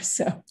retrobulbar.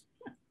 So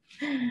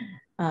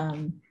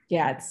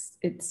yeah,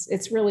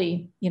 it's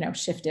really,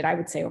 shifted, I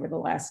would say, over the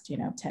last,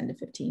 10 to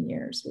 15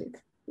 years.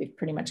 We've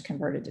pretty much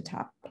converted to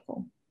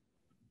topical.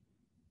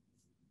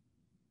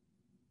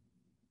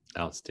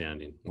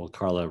 Outstanding. Well,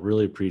 Carla,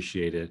 really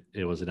appreciate it.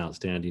 It was an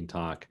outstanding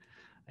talk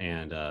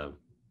and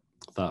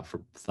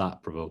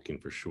thought-provoking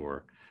for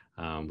sure.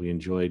 We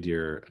enjoyed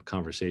your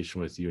conversation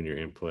with you and your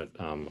input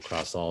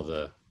across all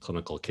the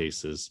clinical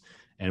cases,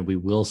 and we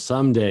will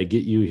someday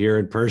get you here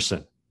in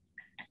person.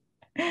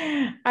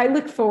 I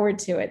look forward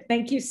to it.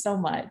 Thank you so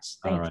much.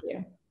 Thank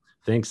you.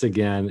 Thanks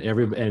again,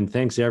 and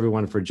thanks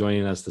everyone for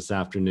joining us this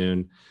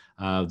afternoon.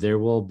 There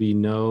will be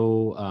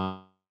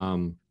no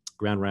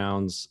grand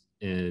rounds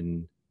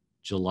in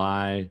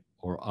July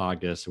or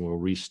August, and we'll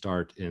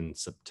restart in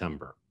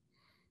September,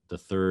 the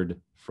third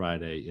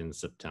Friday in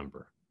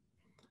September.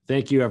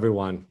 Thank you,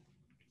 everyone.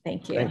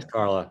 Thank you. Thanks,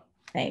 Carla.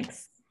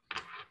 Thanks.